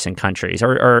fruit producing countries?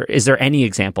 Or is there any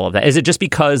example of that? Is it just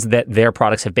because that their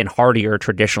products have been hardier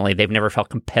traditionally, they've never felt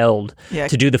compelled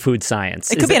to do the food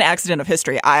science? It could be an accident of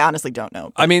history. I honestly don't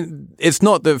know. I mean, it's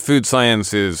not that food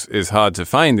science is hard to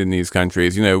find in these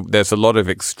countries. There's a lot of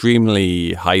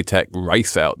extremely high-tech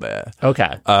rice out there.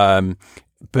 Okay.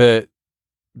 But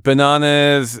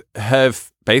bananas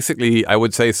have basically, I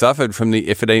would say, suffered from the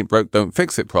 "if it ain't broke, don't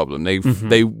fix it" problem.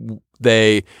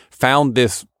 They found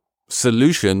this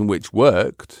solution which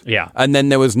worked, and then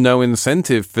there was no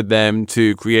incentive for them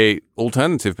to create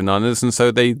alternative bananas, and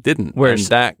so they didn't. And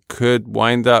that could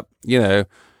wind up,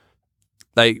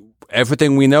 like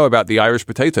everything we know about the Irish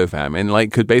potato famine,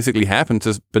 like, could basically happen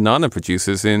to banana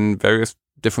producers in various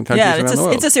different countries around the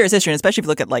world. It's a serious issue, and especially if you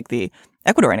look at like the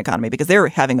Ecuadorian economy, because they're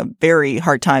having a very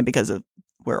hard time because of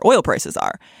where oil prices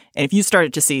are. And if you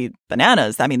started to see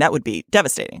bananas, I mean, that would be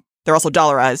devastating. They're also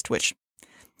dollarized, which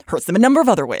hurts them a number of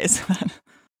other ways.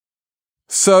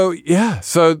 So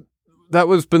that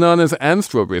was bananas and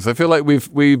strawberries. I feel like we've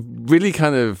really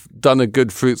kind of done a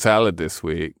good fruit salad this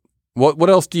week. What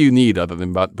else do you need other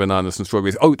than bananas and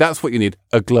strawberries? Oh, that's what you need.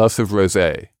 A glass of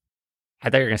rosé. I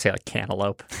thought you were going to say like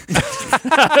cantaloupe.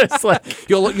 It's like,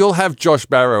 you'll have Josh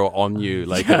Barrow on you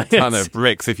like a ton of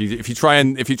bricks if you try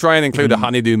and include a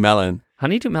honeydew melon.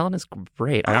 Honeydew melon is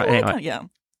great. Yeah.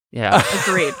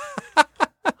 Agreed.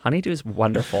 Honeydew is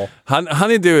wonderful.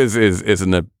 Honeydew is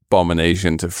an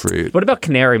abomination to fruit. What about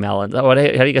canary melons? How do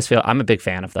you guys feel? I'm a big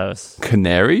fan of those.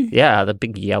 Canary? Yeah, the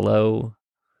big yellow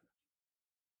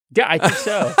Yeah, I think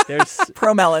so. There's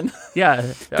Pro melon.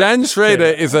 yeah. Dan Schrader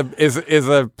is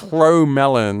a pro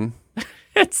melon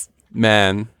It's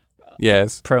man.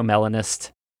 Yes. pro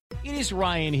melanist. It is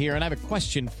Ryan here, and I have a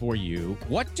question for you.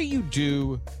 What do you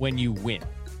do when you win?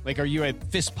 Like, are you a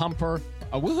fist pumper,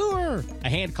 a woohooer, a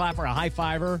hand clapper, a high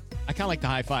fiver? I kind of like the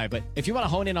high five, but if you want to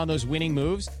hone in on those winning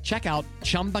moves, check out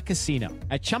Chumba Casino.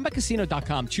 At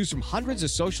ChumbaCasino.com, choose from hundreds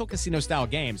of social casino-style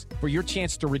games for your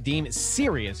chance to redeem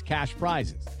serious cash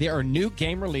prizes. There are new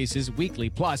game releases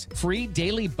weekly, plus free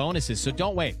daily bonuses. So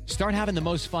don't wait. Start having the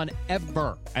most fun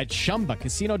ever at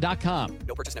ChumbaCasino.com.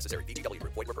 No purchase necessary. VGW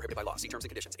Group. Void where prohibited by law. See terms and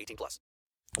conditions. 18+.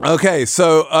 Okay,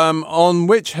 so on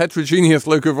which heterogeneous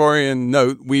locavorian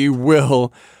note we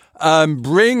will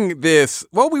bring this.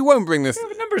 Well, we won't bring this. We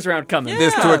have a numbers round coming.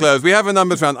 This to a close. We have a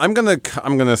numbers round. I'm gonna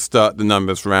start the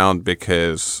numbers round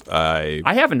because I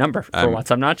have a number for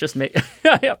once. I'm not just making.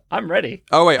 I'm ready.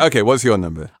 Oh wait, okay. What's your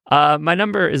number? My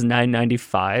number is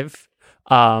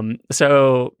 $9.95.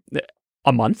 So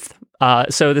a month.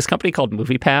 So this company called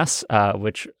MoviePass,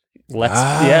 which lets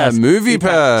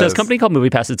MoviePass. So this company called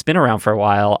MoviePass, it's been around for a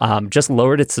while. Just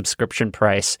lowered its subscription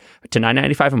price to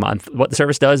 $9.95 a month. What the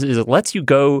service does is it lets you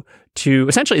go to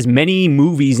essentially as many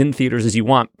movies in theaters as you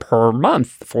want per month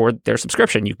for their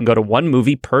subscription. You can go to one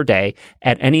movie per day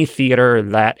at any theater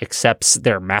that accepts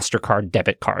their MasterCard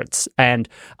debit cards. And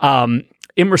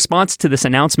in response to this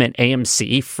announcement,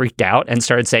 AMC freaked out and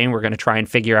started saying we're going to try and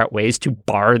figure out ways to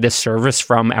bar this service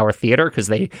from our theater because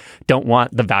they don't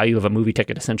want the value of a movie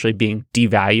ticket essentially being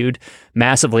devalued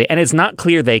massively. And it's not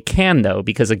clear they can, though,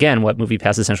 because, again, what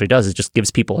MoviePass essentially does is just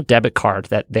gives people a debit card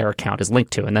that their account is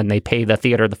linked to, and then they pay the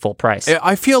theater the full price.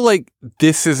 I feel like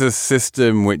this is a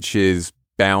system which is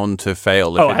bound to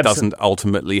fail if it doesn't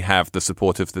ultimately have the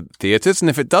support of the theaters. And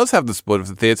if it does have the support of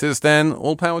the theaters, then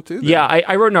all power to them. Yeah,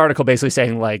 I wrote an article basically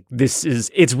saying, like,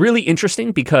 it's really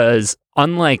interesting because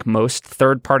unlike most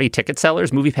third-party ticket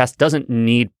sellers, MoviePass doesn't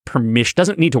need permission,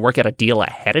 doesn't need to work out a deal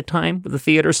ahead of time with the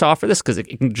theaters to offer this because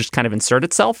it can just kind of insert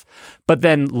itself. But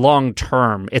then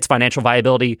long-term, its financial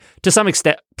viability, to some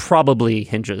extent, probably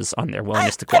hinges on their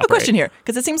willingness to cooperate. I have a question here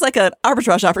because it seems like an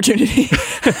arbitrage opportunity.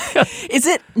 Is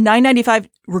it $9.95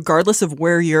 regardless of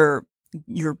where you're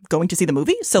going to see the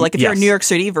movie? So like if you're in New York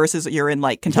City versus you're in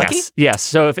like Kentucky? Yes.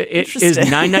 So if it is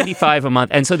 $9.95 a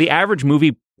month, and so the average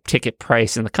movie ticket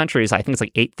price in the country is, I think it's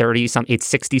like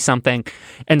 $860 something.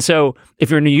 And so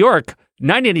if you're in New York,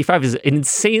 $9.95 is an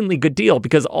insanely good deal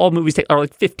because all movies are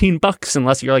like $15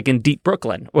 unless you're like in deep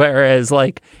Brooklyn. Whereas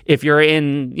like if you're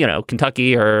in,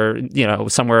 Kentucky or,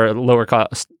 somewhere lower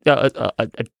cost,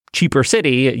 a cheaper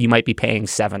city, you might be paying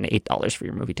 $7, $8 for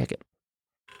your movie ticket.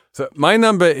 So my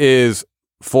number is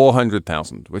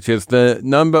 400,000, which is the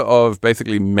number of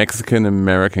basically Mexican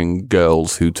American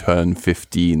girls who turn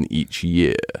 15 each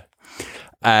year.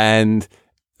 And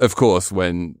of course,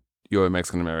 when you're a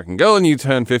Mexican American girl and you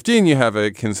turn 15, you have a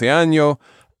quinceañero.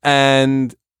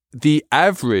 And the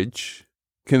average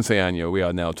quinceañero, we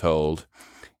are now told,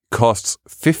 costs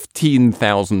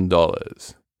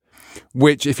 $15,000,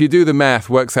 which, if you do the math,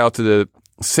 works out to the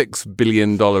 $6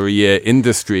 billion a year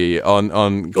industry on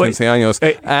quinceañeros.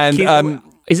 And are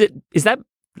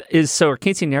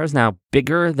quinceañeros now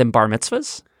bigger than bar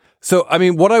mitzvahs? So, I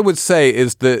mean, what I would say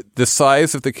is that the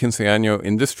size of the quinceañero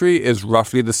industry is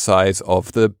roughly the size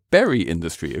of the berry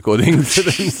industry, according to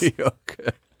the New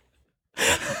Yorker.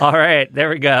 All right, there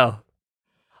we go.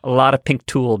 A lot of pink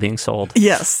tulle being sold.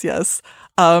 Yes.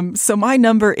 So my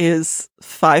number is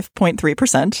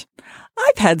 5.3%.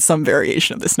 I've had some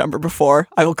variation of this number before,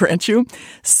 I will grant you.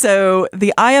 So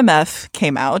the IMF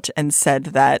came out and said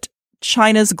that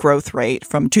China's growth rate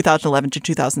from 2011 to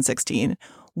 2016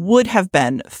 would have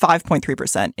been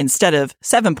 5.3% instead of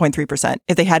 7.3%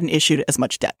 if they hadn't issued as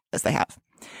much debt as they have.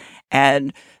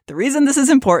 And the reason this is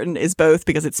important is both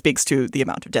because it speaks to the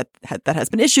amount of debt that has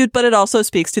been issued, but it also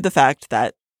speaks to the fact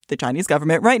that the Chinese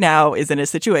government right now is in a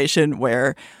situation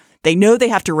where they know they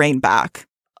have to rein back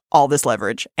all this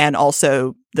leverage and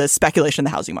also the speculation in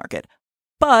the housing market.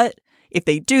 But if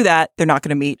they do that, they're not going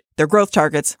to meet their growth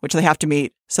targets, which they have to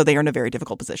meet. So they are in a very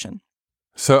difficult position.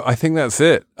 So I think that's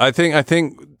it. I think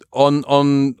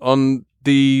on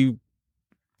the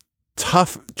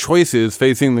tough choices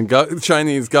facing the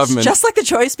Chinese government, it's just like the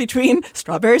choice between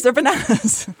strawberries or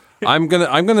bananas. I'm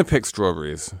gonna pick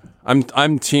strawberries.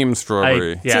 I'm team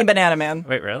strawberry. Team banana man.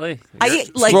 Wait, really? I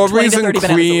eat like strawberries 20 to 30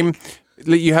 and cream. bananas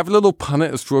a week. You have a little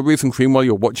punnet of strawberries and cream while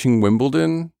you're watching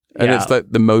Wimbledon. And it's like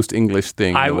the most English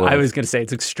thing. I was going to say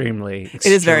it's extremely it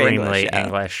is very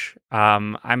English.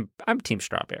 I'm team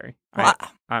strawberry. Wow.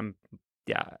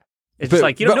 It's just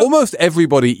like, but almost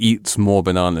everybody eats more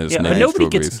bananas than but nobody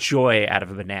strawberries. gets joy out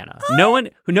of a banana. No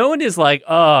one is like,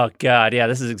 oh God, yeah,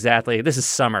 this is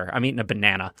summer. I'm eating a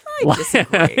banana. I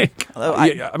disagree.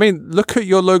 I mean, look at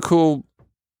your local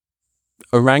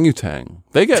orangutan.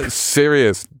 They get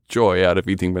serious joy out of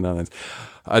eating bananas.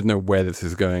 I don't know where this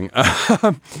is going.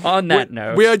 On that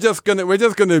note, we're just gonna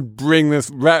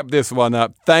wrap this one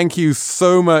up. Thank you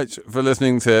so much for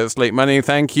listening to Slate Money.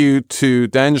 Thank you to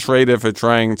Dan Schrader for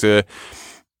trying to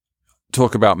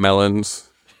talk about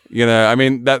melons. You know, I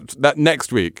mean that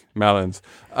next week, melons.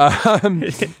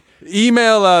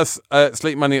 Email us at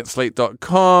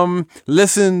slatemoney@slate.com.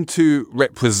 Listen to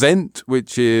Represent,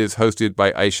 which is hosted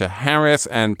by Aisha Harris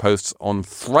and posts on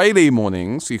Friday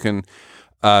mornings. You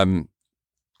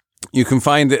can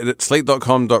find it at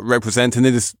slate.com.represent, and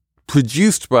it is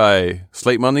produced by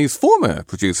Slate Money's former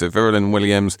producer, Veralyn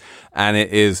Williams, and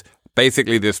it is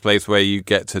basically this place where you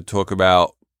get to talk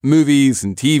about movies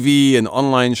and TV and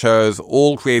online shows,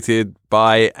 all created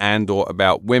by and or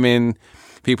about women,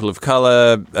 people of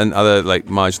color, and other like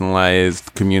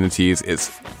marginalized communities. It's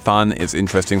fun, it's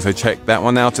interesting, so check that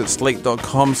one out at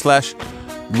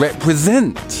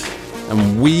slate.com/represent.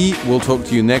 And we will talk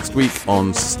to you next week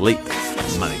on Slate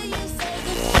Money.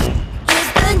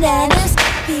 Bananas,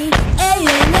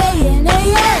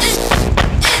 B-A-N-A-N-A-S.